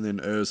chance, and then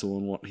Ozil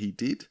and what he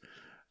did,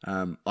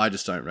 I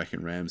just don't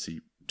reckon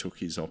Ramsey took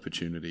his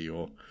opportunity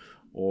or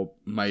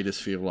made us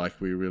feel like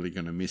we were really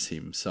going to miss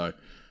him. So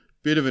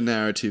bit of a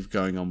narrative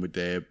going on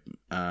there,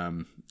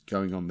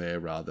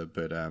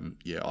 but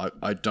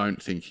I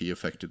don't think he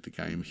affected the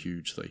game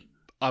hugely.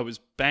 I was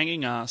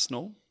banging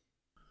Arsenal,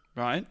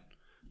 right?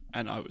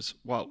 And I was,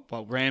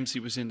 while Ramsey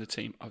was in the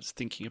team, I was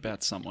thinking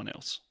about someone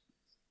else.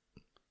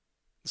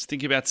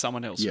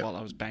 While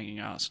I was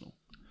banging Arsenal.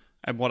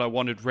 And what I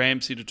wanted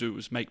Ramsey to do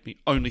was make me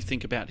only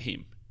think about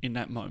him in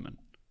that moment.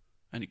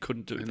 And he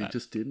couldn't do that. And he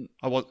just didn't.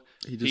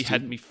 He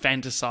had me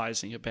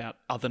fantasizing about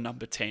other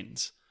number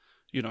 10s.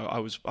 I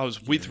was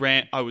with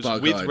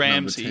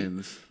Ramsey,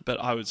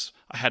 but I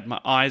had my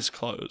eyes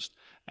closed.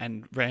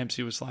 And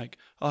Ramsey was like,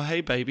 "Oh,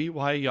 hey, baby,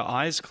 why are your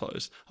eyes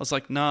closed?" I was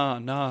like,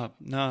 nah,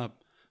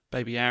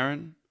 baby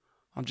Aaron,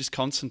 I'm just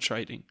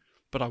concentrating.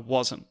 But I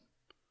wasn't.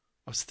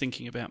 I was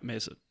thinking about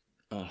Mesut.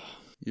 Oh,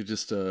 you're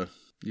just a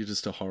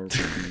horrible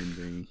human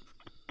being.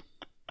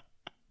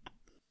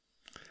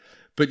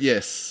 But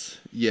yes,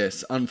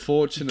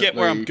 unfortunately, Get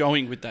where I'm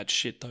going with that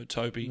shit, though,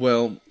 Toby.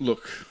 Well,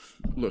 look.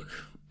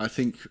 I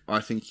think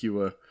you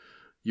were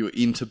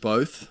into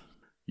both.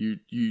 You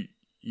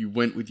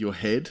went with your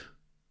head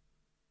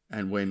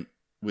and went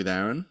with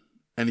Aaron,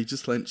 and he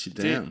just let you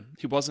down.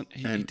 He wasn't.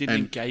 He didn't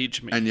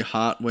engage me, and your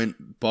heart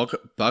went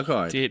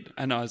bug-eyed. Did,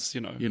 and I was,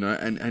 and I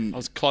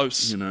was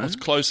close. I was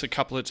close a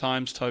couple of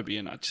times, Toby,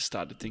 and I just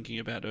started thinking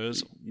about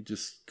Ozil. You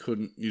just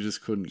couldn't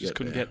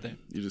get there.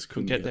 You just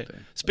couldn't get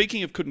there.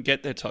 Speaking of couldn't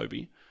get there,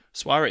 Toby,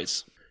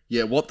 Suarez.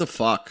 Yeah, what the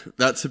fuck?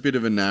 That's a bit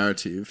of a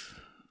narrative.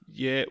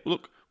 Yeah,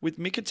 look, with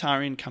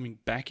Mkhitaryan coming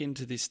back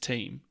into this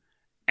team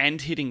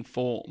and hitting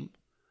form,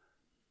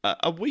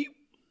 are we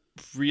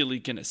really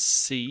going to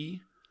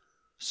see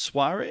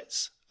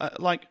Suarez?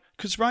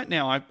 Because right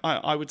now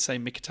I would say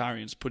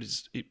Mkhitaryan's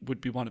it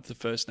would be one of the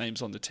first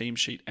names on the team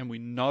sheet, and we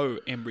know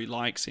Emery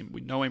likes him.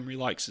 We know Emery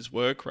likes his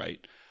work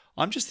rate.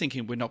 I'm just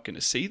thinking we're not going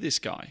to see this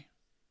guy.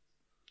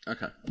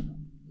 Okay.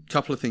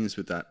 Couple of things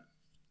with that.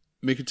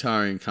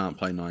 Mkhitaryan can't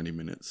play 90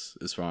 minutes,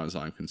 as far as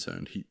I'm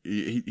concerned.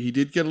 He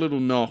did get a little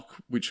knock,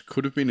 which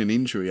could have been an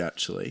injury,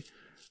 actually,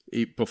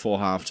 before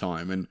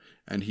half-time,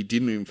 and he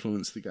didn't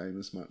influence the game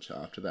as much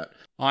after that.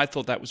 I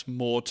thought that was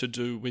more to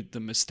do with the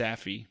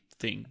Mustafi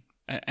thing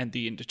and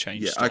the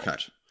interchange. Yeah,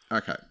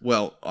 okay.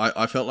 Well,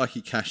 I felt like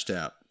he cashed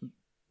out,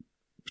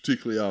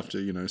 particularly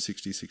after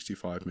 60,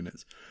 65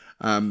 minutes.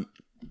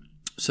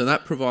 So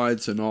that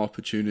provides an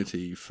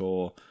opportunity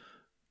for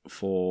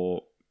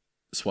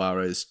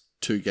Suarez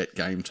to get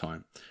game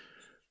time.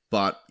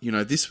 But,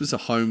 this was a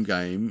home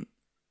game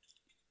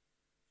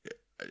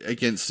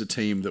against a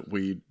team that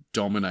we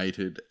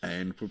dominated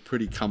and were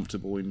pretty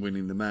comfortable in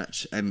winning the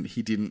match, and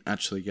he didn't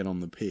actually get on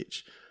the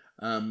pitch.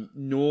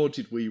 Nor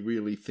did we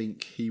really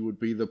think he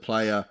would be the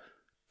player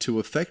to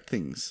affect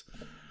things.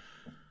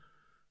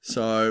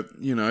 So,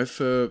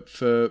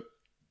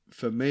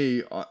 for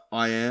me,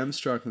 I am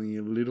struggling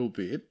a little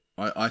bit.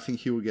 I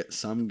think he will get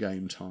some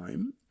game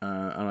time,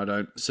 and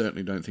I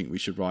certainly don't think we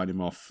should write him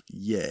off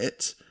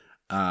yet.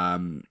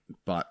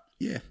 But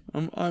Yeah,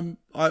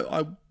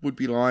 I would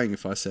be lying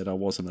if I said I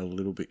wasn't a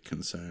little bit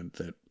concerned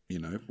that,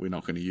 we're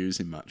not going to use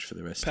him much for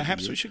the rest of the year.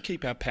 Perhaps we should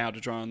keep our powder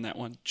dry on that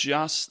one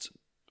just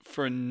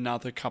for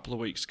another couple of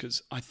weeks,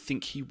 because I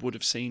think he would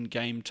have seen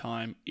game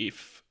time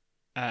if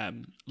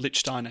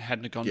Lichtsteiner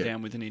hadn't have gone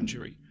down with an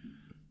injury.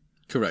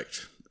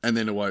 Correct. And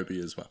then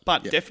Iwobi as well.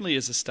 But definitely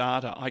as a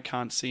starter, I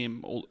can't see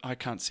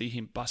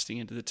him busting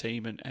into the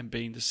team and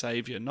being the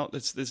saviour.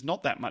 There's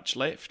not that much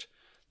left.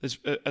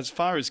 As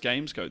far as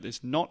games go,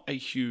 there's not a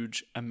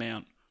huge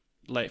amount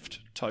left,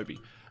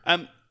 Toby.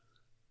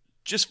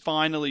 Just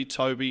finally,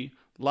 Toby,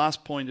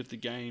 last point of the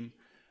game.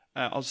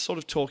 I was sort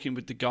of talking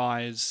with the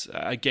guys,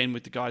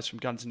 from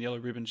Guns and Yellow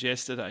Ribbons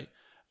yesterday,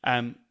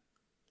 and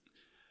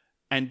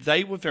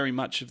they were very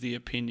much of the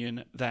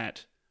opinion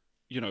that,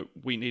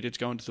 we needed to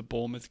go into the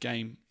Bournemouth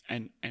game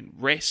and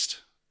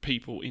rest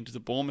people into the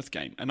Bournemouth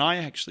game. And I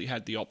actually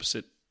had the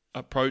opposite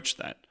approach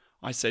that.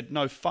 I said,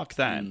 no, fuck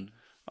that.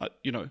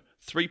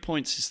 3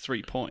 points is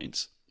 3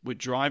 points. We're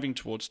driving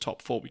towards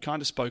top 4. We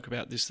kind of spoke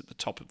about this at the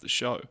top of the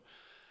show.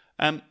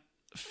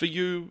 For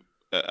you,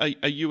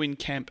 are you in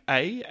camp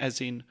A,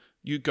 as in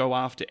you go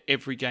after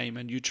every game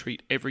and you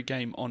treat every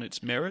game on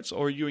its merits?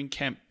 Or are you in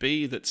camp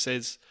B that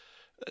says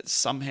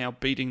somehow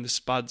beating the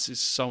Spuds is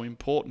so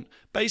important?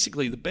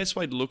 Basically, the best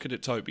way to look at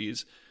it, Toby,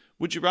 is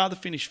would you rather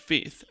finish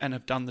 5th and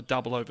have done the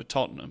double over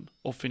Tottenham,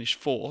 or finish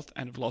 4th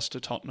and have lost to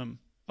Tottenham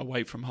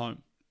away from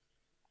home?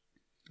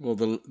 Well,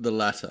 the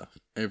latter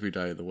every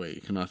day of the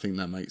week, and I think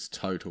that makes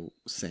total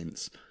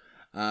sense.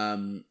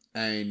 And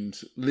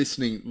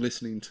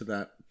listening to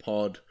that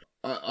pod,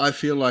 I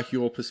feel like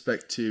your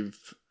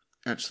perspective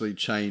actually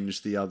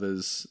changed the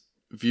others'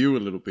 view a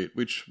little bit,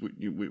 which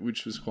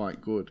was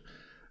quite good.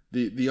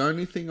 The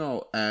only thing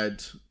I'll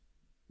add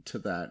to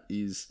that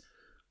is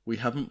we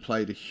haven't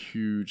played a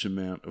huge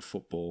amount of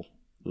football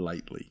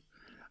lately.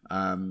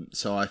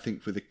 So I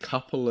think with a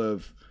couple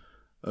of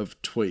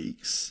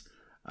tweaks,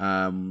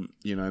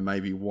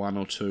 maybe one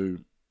or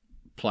two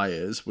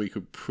players, we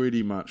could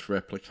pretty much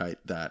replicate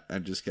that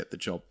and just get the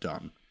job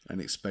done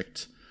and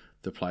expect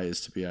the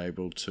players to be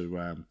able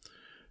to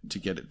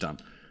get it done.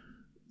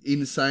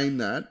 In saying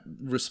that,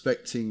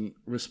 respecting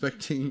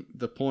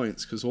the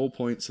points, because all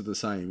points are the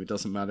same. It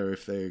doesn't matter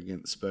if they're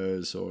against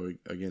Spurs or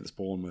against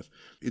Bournemouth.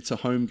 It's a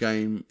home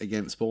game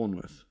against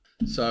Bournemouth.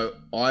 So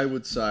I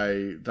would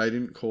say they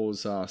didn't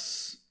cause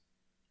us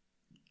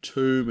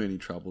too many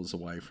troubles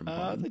away from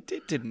home. They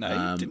did, didn't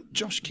they? Didn't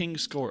Josh King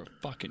score a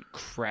fucking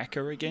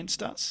cracker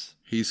against us?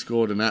 He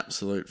scored an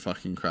absolute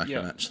fucking cracker,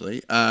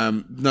 actually.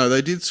 No,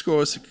 they did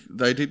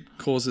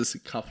cause us a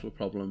couple of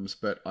problems,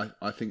 but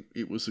I think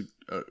it was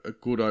a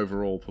good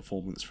overall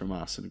performance from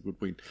us and a good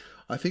win.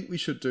 I think we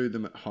should do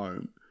them at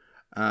home.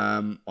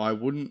 I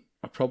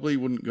probably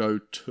wouldn't go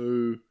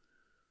too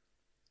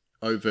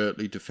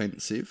overtly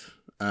defensive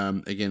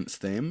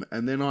against them,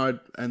 and then I'd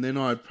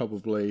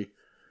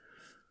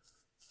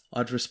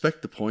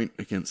respect the point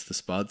against the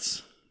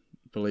Spuds,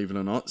 believe it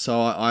or not. So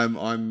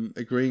I'm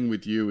agreeing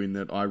with you in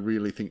that I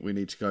really think we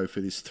need to go for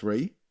this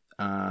 3.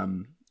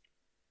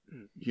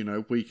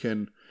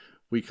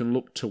 We can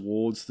look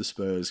towards the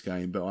Spurs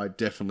game, but I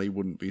definitely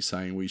wouldn't be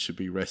saying we should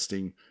be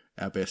resting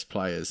our best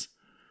players.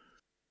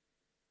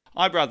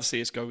 I'd rather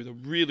see us go with a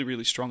really,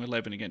 really strong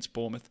 11 against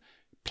Bournemouth.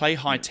 Play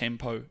high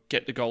tempo,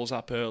 get the goals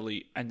up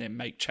early, and then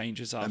make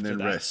changes after that. And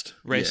then rest.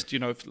 Rest,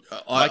 Yeah.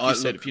 Like you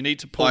said, if you need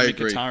to pull I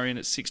agree. Mkhitaryan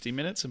at 60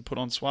 minutes and put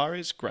on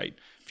Suarez, great.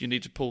 If you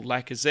need to pull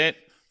Lacazette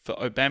for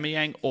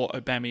Aubameyang or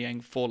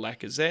Aubameyang for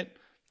Lacazette,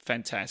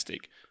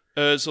 fantastic.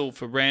 Ozil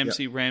for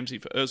Ramsey, Ramsey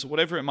for Ozil,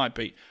 whatever it might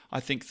be.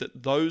 I think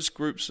that those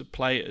groups of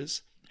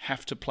players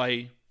have to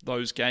play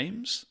those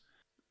games.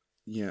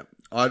 Yeah,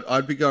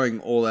 I'd be going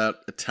all out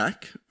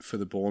attack for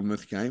the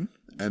Bournemouth game,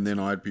 and then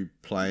I'd be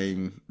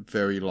playing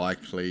very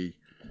likely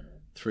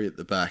 3 at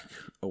the back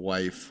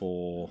away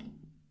for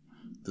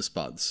the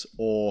Spuds.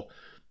 Or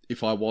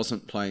if I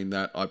wasn't playing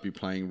that, I'd be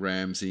playing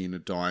Ramsey in a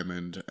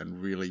diamond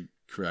and really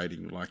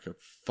creating like a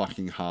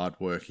fucking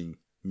hard-working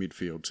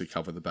midfield to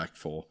cover the back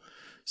 4.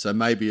 So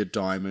maybe a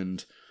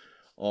diamond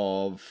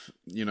of,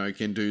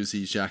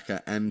 Guendouzi,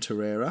 Xhaka and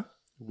Torreira,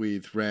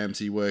 with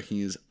Ramsey working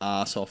his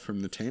arse off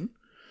from the 10.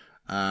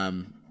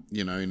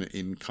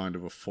 In kind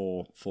of a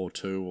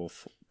 4-4-2 or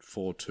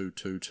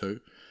 4-2-2-2.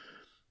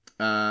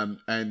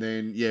 And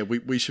then,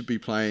 we should be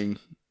playing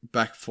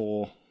back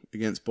 4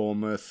 against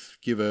Bournemouth,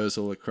 give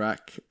Ozil a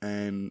crack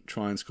and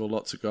try and score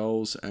lots of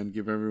goals and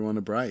give everyone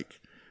a break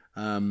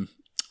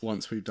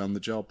once we've done the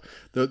job.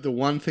 The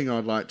one thing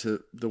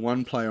the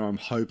one player I'm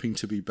hoping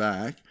to be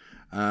back,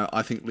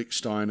 I think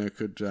Lichtsteiner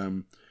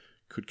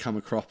could come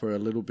a cropper a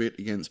little bit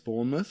against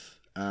Bournemouth.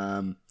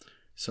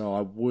 So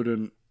I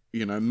wouldn't,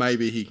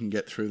 maybe he can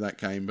get through that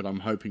game, but I'm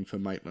hoping for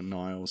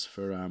Maitland-Niles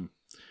for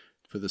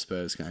the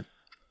Spurs game.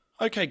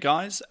 Okay,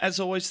 guys, as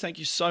always, thank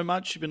you so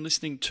much. You've been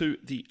listening to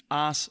the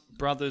Arse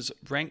Brothers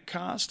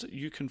Rankcast.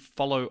 You can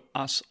follow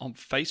us on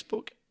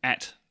Facebook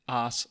at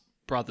Arse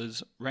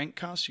Brothers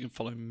Rankcast. You can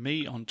follow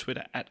me on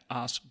Twitter at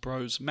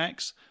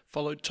AskBrosMax.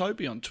 Follow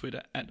Toby on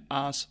Twitter at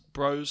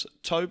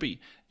AskBrosToby.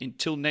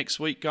 Until next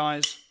week,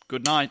 guys,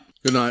 good night.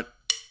 Good night.